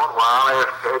they don't, well, I'll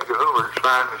ask Edgar Hoover to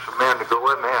sign me some men to go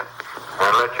with me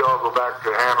and let you all go back to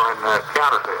handling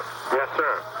counterfeit. Yes,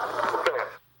 sir. Okay.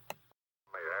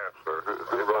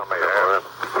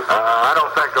 I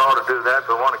don't think I ought to do that,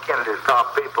 but one of Kennedy's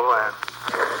top people, and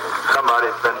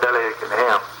somebody's been bellyaching to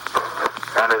him.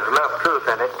 And there's enough truth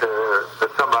in it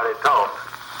that somebody talks.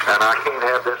 And I can't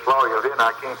have this loyalty, and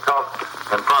I can't talk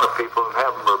in front of people and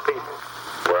have them repeat it.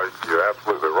 Well, you're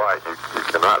absolutely right. You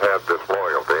cannot have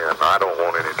disloyalty, and I don't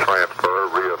want any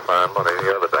transfer, reassignment, any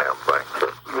other damn thing,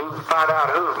 sir. You can find out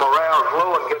whose morale's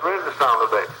low and get rid of the son of a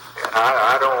bitch. And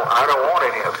I don't want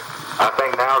any of it. I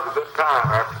think now's a good time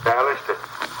after Dallas to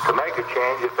make a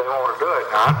change if they want to do it.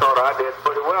 Now, I thought I did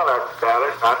pretty well after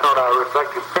Dallas, and I thought I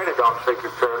reflected credit on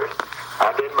Secret Service. I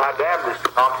did my damnedest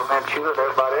to compliment you and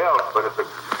everybody else, but if the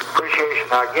appreciation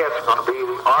I get is going to be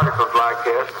articles like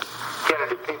this,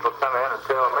 Kennedy people come in and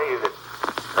tell me that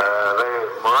their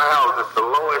morale's at the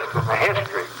lowest in the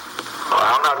history. Well,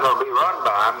 I'm not going to be run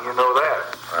by them, you know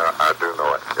that. I do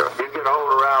know it, yes. You get a hold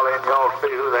of Rowley and y'all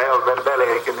see who the hell's been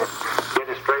bellyaching and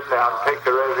get it straightened out and take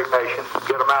their resignations and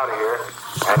get them out of here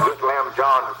and get Lem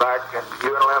Johns back, and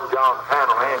you and Lem Johns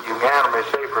handle me, and you can handle me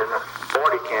safer than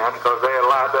 40 can, because they're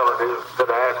liabilities to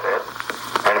the asset.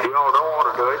 And if you all don't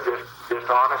want to do it, just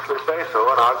honestly say so,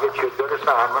 and I'll get you a good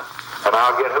assignment, and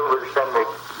I'll get Hoover to send me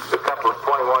a couple of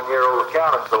 21-year-old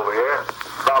accountants over here and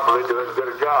probably do as good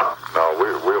a job. No,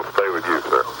 we'll stay with you,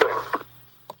 sir. Okay.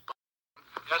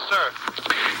 Yes, sir.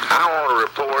 I want a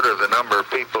report of the number of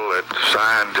people that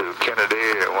signed to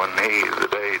Kennedy the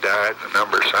day he died, the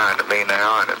number signed to me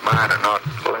now, and if mine are not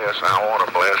less, I want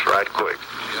them less right quick.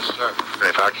 Yes, sir. And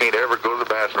if I can't ever go to the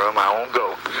bathroom, I won't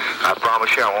go. I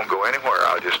promise you I won't go anywhere.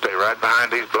 I'll just stay right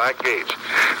behind these black gates.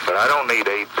 But I don't need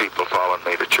 8 people following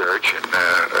me to church, and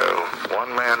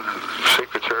one man,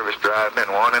 Secret Service driving,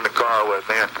 and one in the car with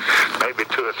me, and maybe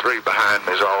 2 or 3 behind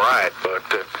me is all right. But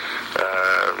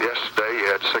yesterday you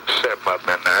had 6 or 7 of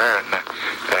them in there,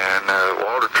 and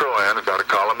Walter Troyan got a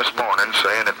column this morning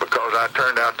saying that because I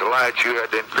turned out the lights, you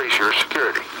had to increase your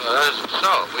security. Well, that isn't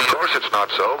so. Of course it's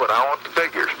not so, but I want the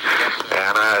figures.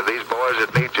 And these boys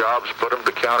that need jobs, put them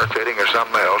to counterfeiting or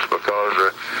something else,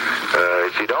 because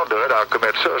if you don't do it, I'll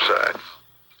commit suicide.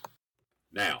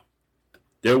 Now,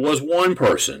 there was one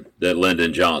person that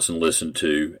Lyndon Johnson listened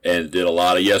to and did a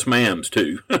lot of yes ma'ams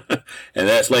too, and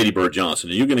that's Lady Bird Johnson.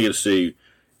 And you're going to get to see,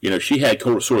 she had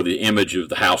sort of the image of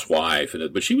the housewife,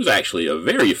 but she was actually a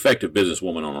very effective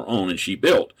businesswoman on her own, and she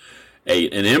built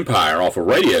an empire off a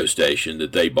radio station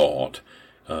that they bought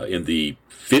in the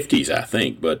 50s, I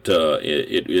think, but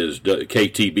it is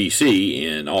KTBC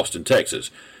in Austin,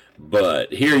 Texas.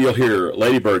 But here you'll hear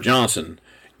Lady Bird Johnson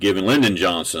giving Lyndon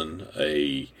Johnson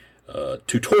a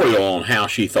tutorial on how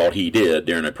she thought he did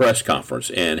during a press conference,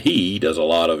 and he does a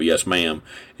lot of yes ma'am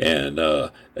and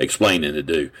explaining to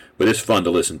do. But it's fun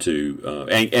to listen to,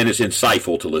 and it's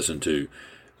insightful to listen to.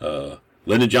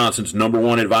 Lyndon Johnson's number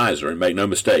one advisor, and make no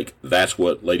mistake, that's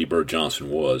what Lady Bird Johnson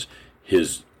was,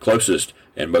 his closest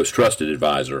and most trusted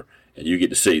advisor, and you get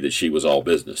to see that she was all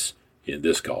business in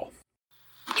this call.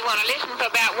 You want to listen for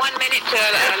about 1 minute to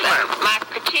my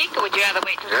critique, or would you rather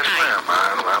wait till tonight? Yes,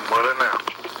 ma'am. I'm willing now.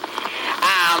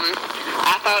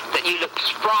 I thought that you looked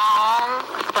strong,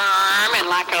 firm, and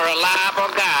like a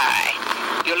reliable guy.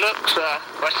 Your looks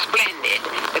were splendid.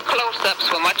 The close-ups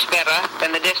were much better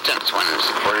than the distance ones.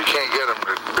 Well, you can't get them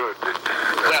to do it.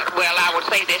 Well, I would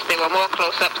say this. There were more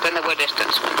close-ups than there were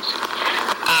distance ones.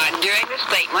 During the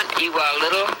statement, you were a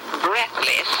little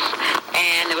breathless,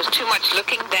 and there was too much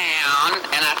looking down,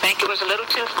 and I think it was a little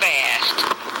too fast.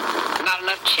 Not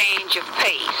enough change of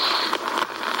pace.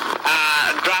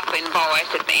 Drop in voice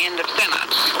at the end of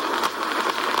sentence.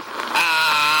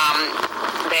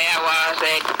 There was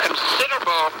a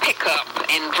considerable pickup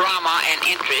in drama and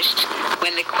interest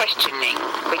when the questioning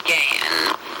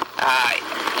began.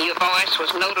 Your voice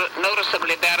was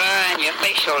noticeably better, and your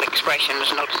facial expression was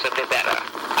noticeably better.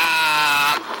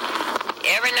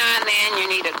 Every now and then you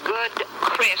need a good,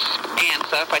 crisp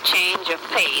answer for change of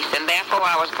pace, and therefore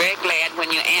I was very glad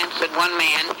when you answered one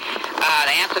man.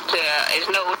 The answer is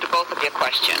no to both of your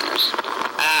questions.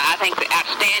 I think the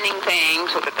outstanding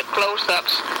things were that the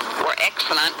close-ups were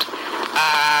excellent.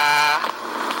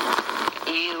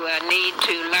 You need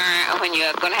to learn, when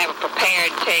you're going to have a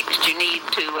prepared text, you need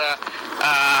to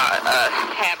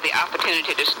have the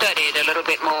opportunity to study it a little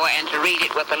bit more and to read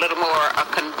it with a little more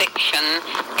conviction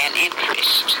and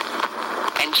interest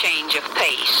and change of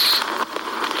pace.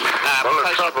 Well,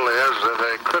 the trouble is that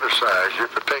they criticize you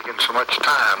for taking so much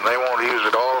time. They want to use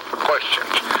it all for questions.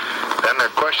 Then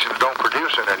their questions don't produce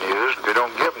any news. If they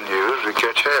don't give them news, they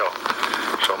catch hell.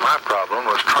 So my problem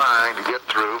was trying to get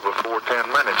through before 10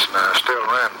 minutes, and I still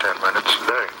ran 10 minutes a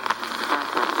day.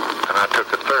 And I took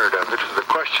a third of it for the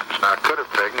questions. Now, I could have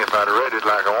taken, if I'd have read it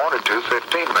like I wanted to,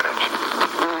 15 minutes.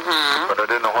 But I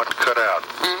didn't know what to cut out.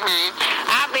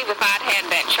 I believe if I'd had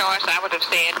that choice, I would have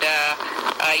said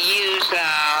use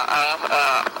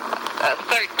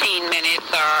 13 minutes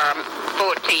or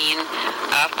 14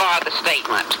 for the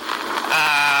statement.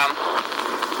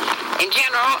 In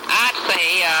general, I'd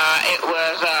say it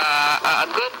was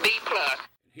a good B+.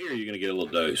 Here you're going to get a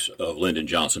little dose of Lyndon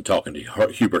Johnson talking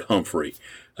to Hubert Humphrey.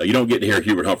 You don't get to hear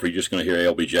Hubert Humphrey, you're just going to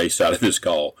hear LBJ's side of this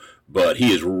call. But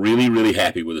he is really, really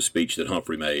happy with the speech that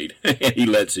Humphrey made. And he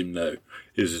lets him know.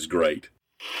 This is great.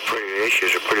 Pretty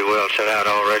issues are pretty well set out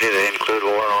already. They include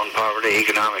war on poverty,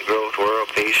 economic growth, world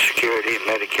peace, security,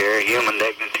 Medicare, human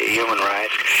dignity, human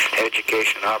rights,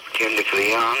 education, opportunity for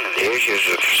the young, and the issues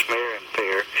of smear and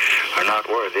fear are not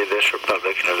worthy of this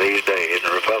Republican of these days. And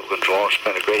the Republicans won't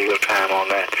spend a great deal of time on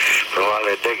that. For while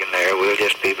they're digging there, we'll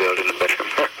just be building a better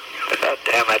America.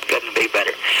 Damn, that couldn't be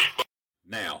better.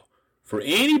 Now, for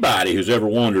anybody who's ever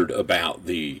wondered about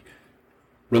the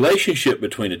relationship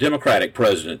between a Democratic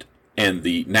president and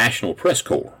the National Press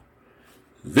Corps,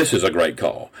 this is a great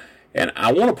call. And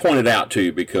I want to point it out to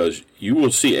you because you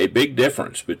will see a big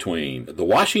difference between the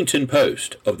Washington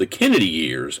Post of the Kennedy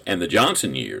years and the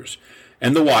Johnson years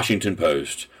and the Washington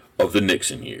Post of the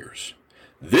Nixon years.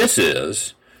 This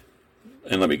is,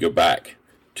 and let me go back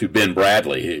to Ben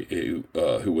Bradley, who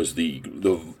was the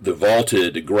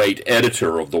vaulted great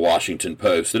editor of the Washington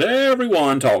Post that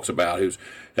everyone talks about, who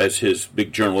has his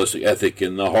big journalistic ethic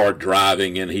and the hard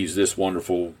driving, and he's this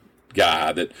wonderful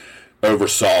guy that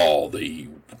oversaw the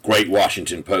great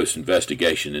Washington Post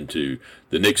investigation into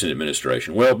the Nixon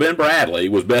administration. Well, Ben Bradley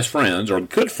was best friends, or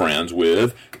good friends,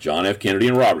 with John F. Kennedy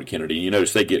and Robert Kennedy. And you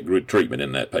notice they get good treatment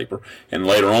in that paper. And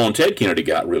later on, Ted Kennedy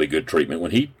got really good treatment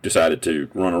when he decided to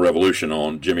run a revolution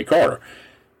on Jimmy Carter.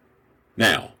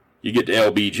 Now, you get to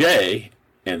LBJ,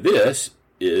 and this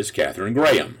is Katharine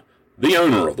Graham, the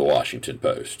owner of the Washington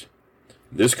Post.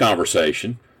 This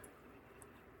conversation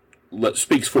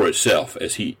speaks for itself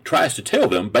as he tries to tell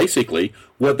them basically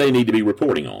what they need to be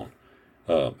reporting on.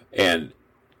 And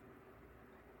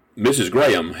Mrs.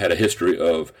 Graham had a history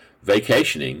of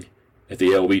vacationing at the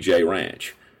LBJ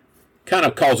Ranch. Kind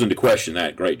of calls into question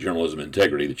that great journalism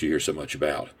integrity that you hear so much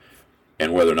about,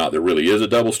 and whether or not there really is a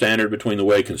double standard between the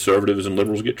way conservatives and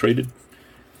liberals get treated.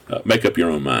 Make up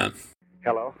your own mind.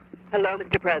 Hello. Hello,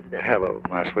 Mr. President. Hello,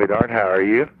 my sweetheart. How are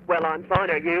you? Well, I'm fine.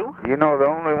 Are you? You know, the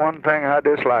only one thing I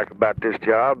dislike about this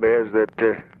job is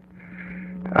that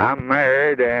I'm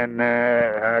married and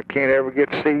I can't ever get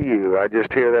to see you. I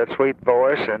just hear that sweet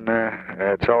voice, and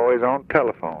it's always on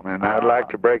telephone. And I'd like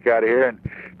to break out of here and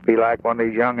be like one of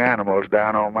these young animals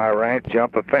down on my ranch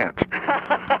jump a fence.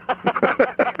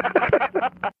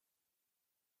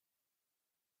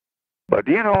 But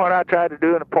do you know what I tried to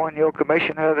do in appointing your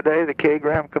commission the other day, the K.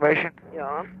 Graham Commission?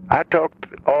 Yeah. I talked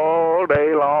all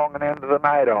day long and into the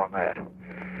night on that,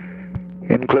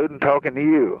 including talking to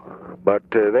you. But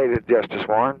Justice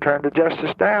Warren turned the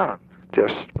justice down.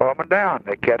 Justice Department down.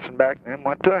 They kept him back and then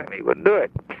went to him. He wouldn't do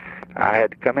it. I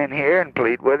had to come in here and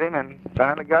plead with him and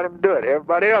finally got him to do it.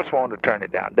 Everybody else wanted to turn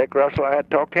it down. Dick Russell, I had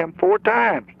to talk to him 4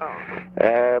 times.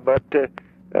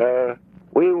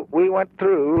 We went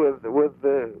through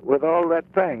with all that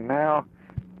thing. Now,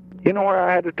 you know where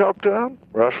I had to talk to him?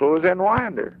 Russell was in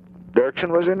Winder. Dirksen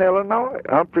was in Illinois.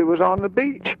 Humphrey was on the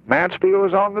beach. Mansfield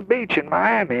was on the beach in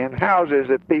Miami in houses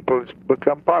that people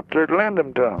become popular to lend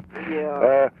them to them.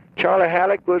 Yeah. Charlie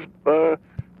Halleck was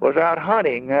out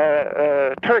hunting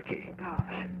turkey.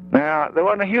 Gosh. Now, there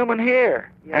wasn't a human here,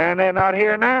 and they're not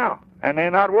here now, and they're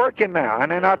not working now,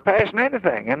 and they're not passing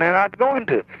anything, and they're not going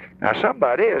to. Now,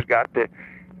 somebody has got to,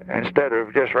 instead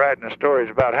of just writing the stories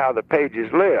about how the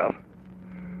pages live,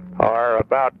 or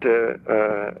about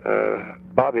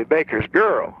Bobby Baker's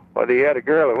girl, whether he had a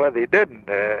girl or whether he didn't,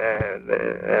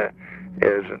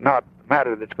 is not a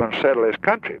matter that's going to settle this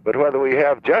country. But whether we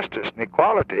have justice and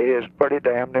equality is pretty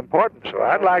damned important. So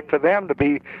I'd like for them to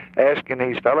be asking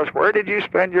these fellows, where did you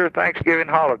spend your Thanksgiving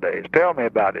holidays? Tell me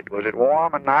about it. Was it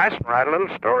warm and nice? And write a little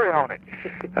story on it.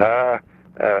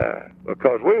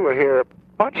 Because we were here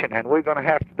punching, and we're going to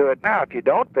have to do it now. If you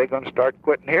don't, they're going to start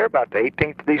quitting here about the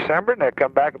 18th of December, and they'll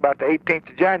come back about the 18th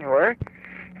of January,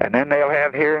 and then they'll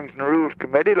have hearings in the Rules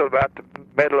Committee till about the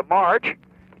middle of March,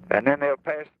 and then they'll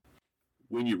pass.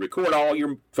 When you record all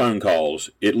your phone calls,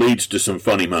 it leads to some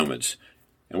funny moments.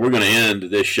 And we're going to end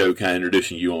this show kind of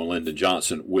introducing you on Lyndon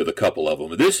Johnson with a couple of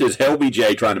them. This is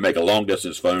LBJ trying to make a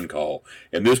long-distance phone call,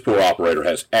 and this poor operator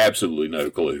has absolutely no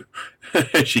clue.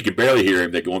 She can barely hear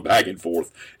him. They're going back and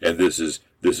forth, and this is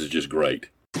just great.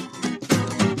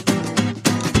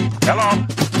 Hello?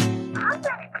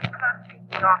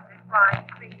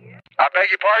 I beg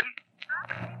your pardon?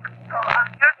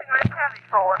 I'm using the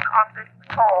telephone on this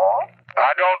call.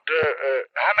 I don't,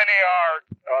 how many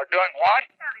are doing what?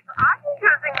 Are you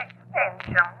using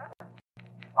extensions?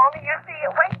 Only you see,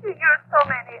 when you use so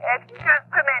many, if you use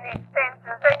too many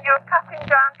extensions, then you're cutting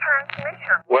down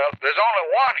transmission. Well, there's only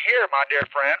one here, my dear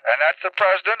friend, and that's the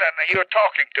president, and you're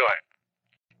talking to him.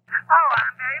 Oh,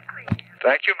 I'm very pleased.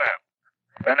 Thank you, ma'am.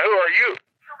 And who are you?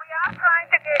 So we are trying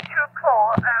to get your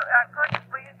call,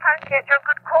 we're trying to get your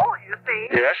good call, you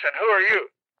see. Yes, and who are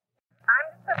you? I'm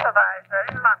the supervisor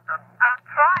in London. I'm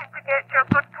trying to get your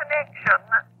good connection.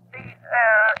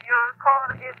 Your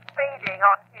call is fading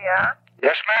on here.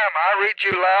 Yes, ma'am. I read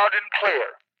you loud and clear.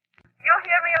 You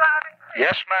hear me loud and clear?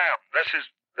 Yes, ma'am. This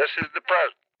is the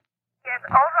president. Yes,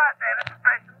 all right then, Mr.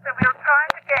 President. So we'll try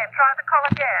it again. Try the call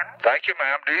again. Thank you,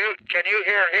 ma'am. Can you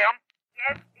hear him?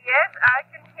 Yes, I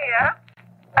can hear.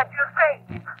 But you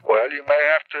fade. Well, you may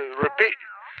have to repeat.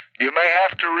 You may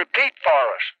have to repeat for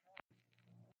us.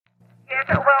 Yes,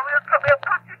 well, we'll put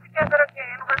you together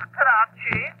again with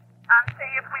Karachi and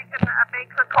see if we can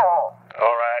make the call.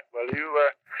 All right. Well, we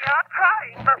are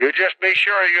trying, but you just be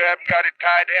sure you haven't got it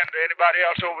tied in to anybody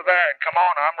else over there. And come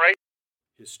on, I'm ready.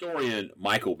 Historian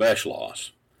Michael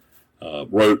Beschloss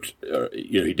wrote,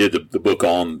 he did the book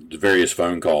on the various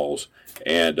phone calls,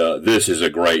 and this is a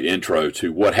great intro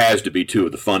to what has to be two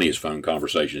of the funniest phone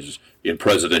conversations in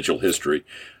presidential history.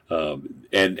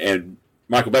 And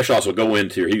Michael Beschloss will go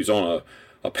into, he was on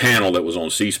a panel that was on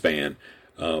C-SPAN,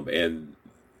 and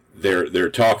they're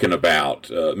talking about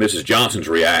Mrs. Johnson's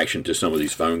reaction to some of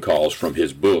these phone calls from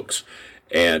his books,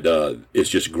 and it's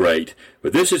just great.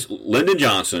 But this is Lyndon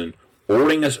Johnson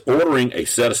ordering a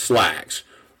set of slacks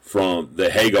from the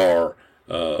Hagar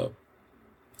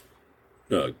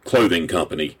clothing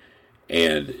company,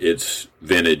 and it's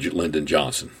vintage Lyndon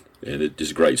Johnson, and it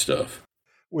is great stuff.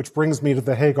 Which brings me to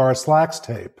the Hagar slacks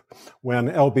tape, when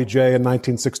LBJ in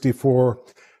 1964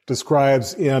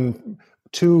 describes in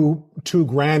too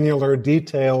granular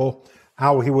detail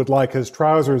how he would like his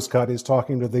trousers cut. He's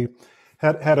talking to the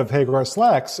head of Hagar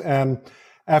Slacks. And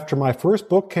after my first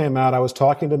book came out, I was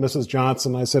talking to Mrs.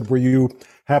 Johnson. I said, were you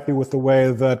happy with the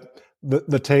way that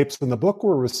the tapes in the book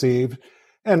were received?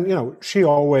 And, she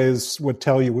always would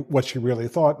tell you what she really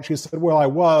thought. And she said, well, I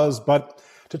was, but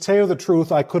to tell you the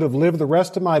truth, I could have lived the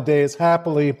rest of my days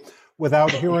happily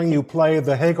without hearing you play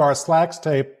the Hagar Slacks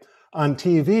tape on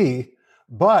TV.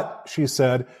 But, she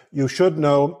said, you should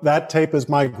know that tape is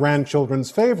my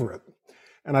grandchildren's favorite.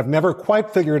 And I've never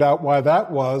quite figured out why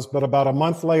that was, but about a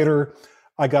month later,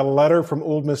 I got a letter from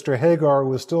old Mr. Hagar,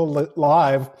 who was still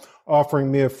live,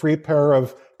 offering me a free pair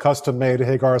of custom-made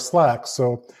Hagar slacks.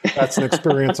 So that's an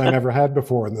experience I never had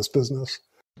before in this business.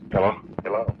 Hello?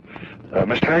 Hello.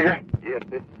 Mr. Hager? Yes,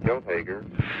 this is Joe Hager.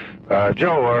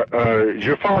 Joe, is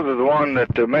your father the one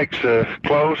that makes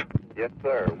clothes? Yes,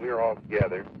 sir. We're all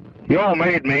together. You all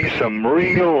made me some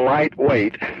real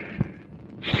lightweight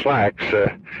slacks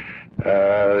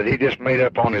that he just made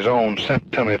up on his own,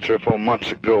 sent to me 3 or 4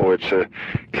 months ago. It's a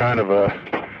kind of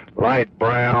a light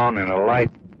brown and a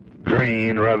light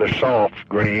green, rather soft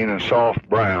green and soft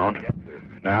brown. Yes, sir.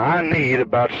 Now, I need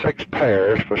about 6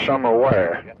 pairs for summer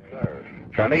wear. Yes, sir.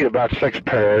 I need about 6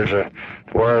 pairs to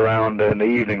wear around in the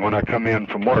evening when I come in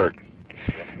from work.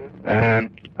 Yes, sir.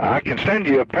 And I can send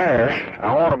you a pair.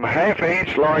 I want them a ½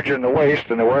 inch larger in the waist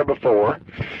than they were before,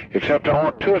 except I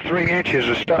want 2 or 3 inches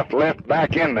of stuff left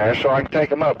back in there so I can take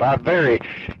them up. I vary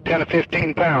 10 to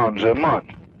 15 pounds a month.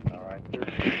 All right,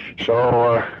 sir.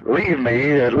 So leave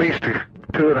me at least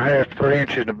 2.5, 3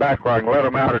 inches in the back where I can let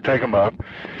them out or take them up,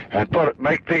 and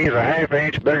make these a ½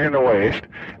 inch bigger in the waist.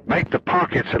 Make the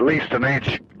pockets at least 1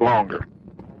 inch longer.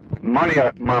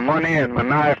 My money and my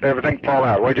knife and everything fall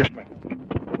out. Wait just a minute.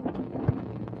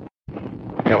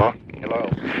 Hello? Hello.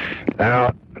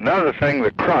 Now, another thing,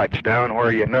 the crotch down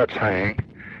where your nuts hang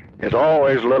is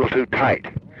always a little too tight.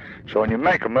 So when you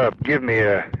make them up, give me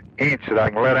 1 inch that I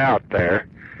can let out there,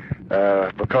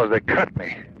 because they cut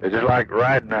me. They're just like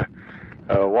riding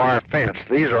a wire fence.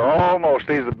 These are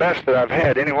the best that I've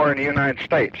had anywhere in the United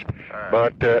States.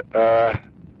 But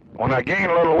when I gain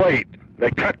a little weight,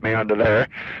 they cut me under there.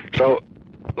 So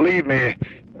leave me,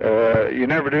 you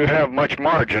never do have much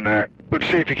margin there. Let's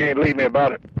see if you can't leave me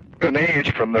about 1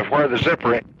 inch from where the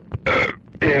zipper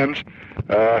ends,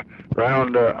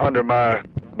 round under my,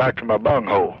 back to my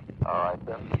bunghole. All right,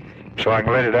 then. So I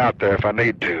can let it out there if I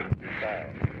need to. Okay.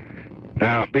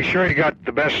 Now, be sure you got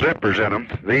the best zippers in them.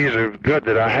 These are good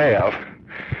that I have.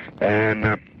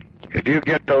 And if you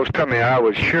get those to me, I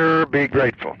would sure be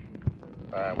grateful.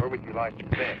 Where would you like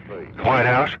to send, please? White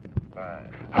House.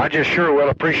 I just sure will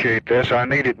appreciate this. I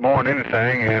need it more than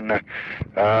anything. And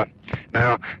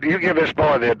now, you give this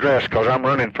boy the address, because I'm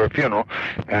running for a funeral,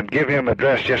 and give him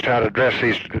address just how to dress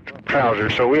these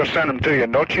trousers. So we'll send them to you.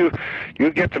 And don't you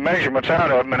get the measurements out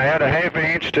of them and add a ½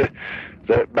 inch to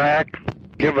the back.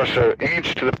 Give us 1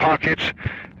 inch to the pockets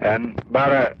and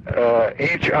about 1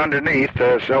 inch underneath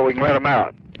so we can let them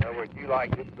out. In other words, you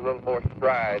like just a little more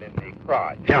stride in the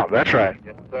crotch. Yeah, that's right.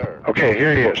 Yes, sir. Okay,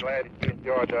 here he is. I'm glad that you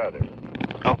enjoyed the others.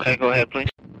 Okay, go ahead, please.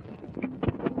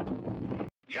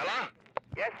 Hello?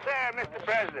 Yes, sir, Mr.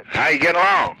 President. How you getting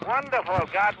along? Wonderful.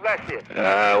 God bless you.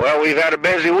 Well, we've had a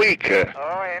busy week.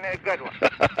 Oh, ain't it a good one?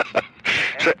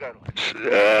 Ain't a good one.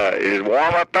 Is it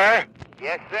warm up there?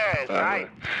 Yes, sir. It's nice.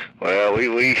 Well,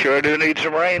 we sure do need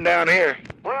some rain down here.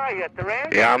 Where are you, at the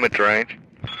range? Yeah, I'm at the range.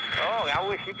 Oh, I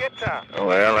wish you'd get some.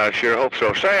 Well, I sure hope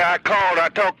so. Say, I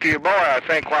talked to your boy, I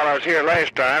think, while I was here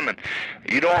last time, and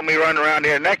you don't want me running around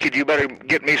here naked. You better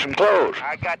get me some clothes.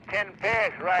 I got 10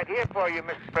 pairs right here for you,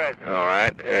 Mr. President. All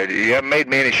right. You haven't made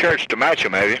me any shirts to match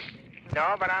them, have you?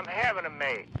 No, but I'm having them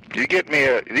made. You get me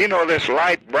this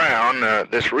light brown,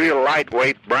 this real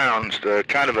lightweight brown,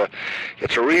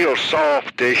 it's a real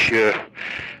softish,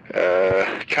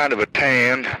 kind of a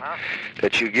tan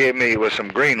that you gave me with some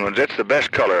green ones. It's the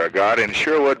best color I got, and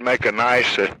sure would make a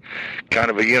nice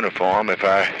kind of a uniform if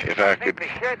I could. The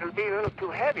shirt would be a little too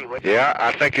heavy, wouldn't it? Yeah,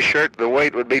 I think the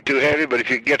weight would be too heavy, but if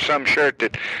you could get some shirt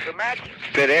that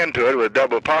fit into it with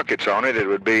double pockets on it,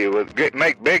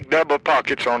 make big double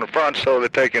pockets on the front so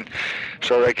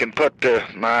they can put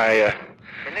my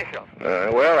initial.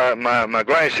 My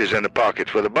glasses in the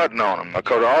pockets with a button on them.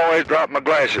 Because I always drop my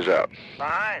glasses out.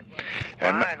 Fine.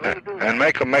 And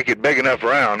make it big enough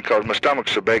around, because my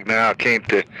stomach's so big now I can't.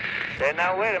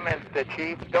 Now wait a minute,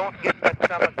 Chief. Don't get that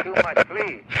stomach too much,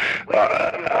 please. All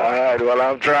right. Well,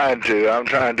 I'm trying to.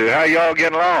 How y'all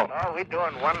getting along? Oh, we're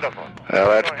doing wonderful. Well,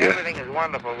 that's good. Everything is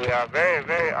wonderful. We are very,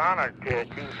 very honored to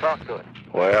talk to us.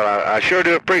 Well, I sure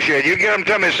do appreciate it. You get them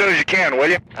to me as soon as you can, will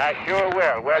you? I sure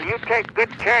will. Well, you take good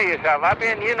care of yourself. I've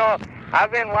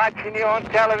been watching you on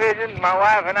television, my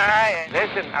wife and I. And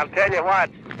listen, I'll tell you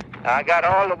what. I got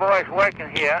all the boys working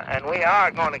here, and we are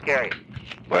going to carry it.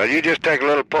 Well, you just take a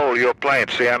little poll of your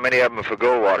plants, see how many of them are for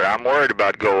Goldwater. I'm worried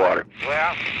about Goldwater.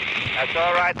 Well, that's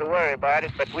all right to worry about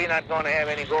it, but we're not going to have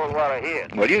any Goldwater here.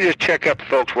 Well, you just check up the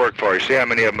folks work for you, see how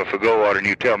many of them are for Goldwater, and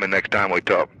you tell me next time we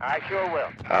talk. I sure will.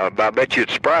 I bet you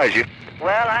it'd surprise you.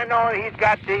 Well, I know he's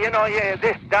got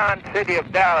this darn city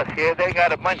of Dallas here, they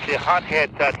got a bunch of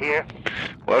hotheads out here.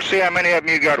 Well, see how many of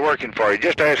them you got working for you.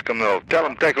 Just ask them, though. Tell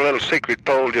them take a little secret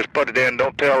poll, just put it in.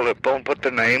 Don't put the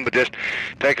name, but just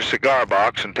take a cigar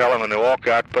box and tell them when they walk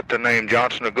out, put the name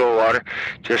Johnson or Goldwater.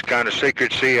 Just kind of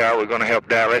secret, see how we're going to help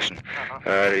Dallas. And,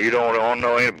 you don't want to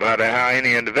know about how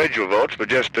any individual votes, but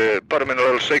just put them in a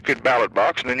little secret ballot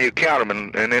box, and then you count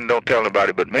them, and then don't tell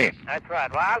nobody but me. That's right.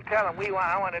 Well, I'll tell them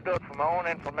I want to do it for my own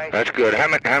information. That's good. How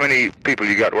many people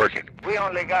you got working? We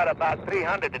only got about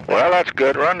 300 today. Well, that's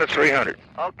good. Run to 300.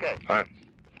 Okay. All right.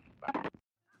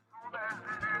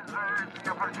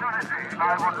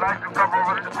 I would like to come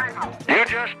over to the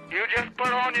people. You just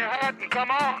put on your hat and come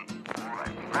on. All right.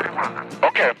 Very well.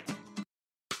 Okay.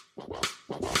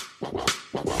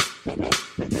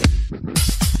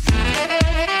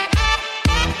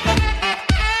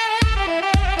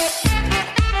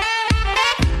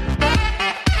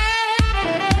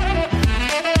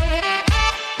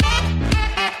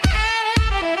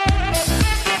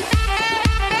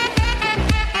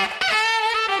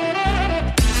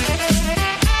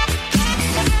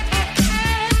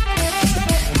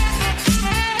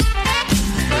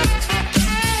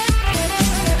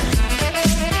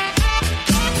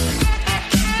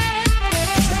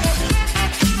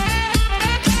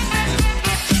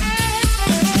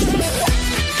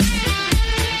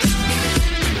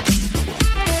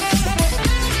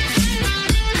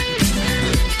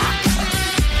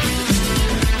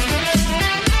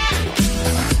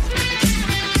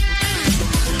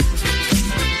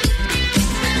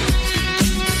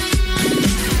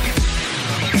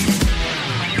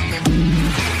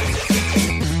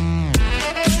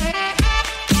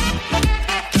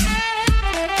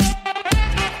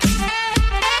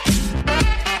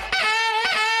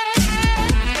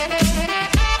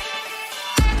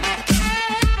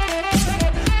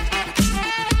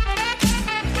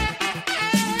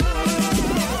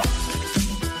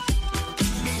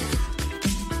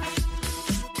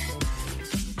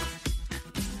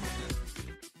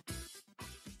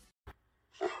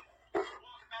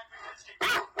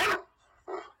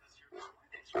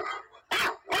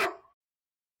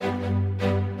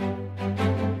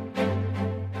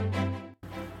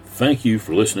 Thank you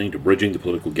for listening to Bridging the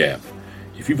Political Gap.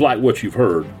 If you've liked what you've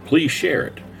heard, please share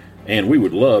it. And we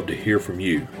would love to hear from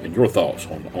you and your thoughts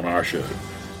on our show.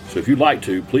 So if you'd like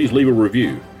to, please leave a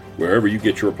review wherever you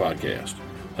get your podcast.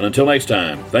 And until next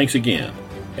time, thanks again,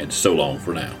 and so long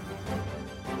for now.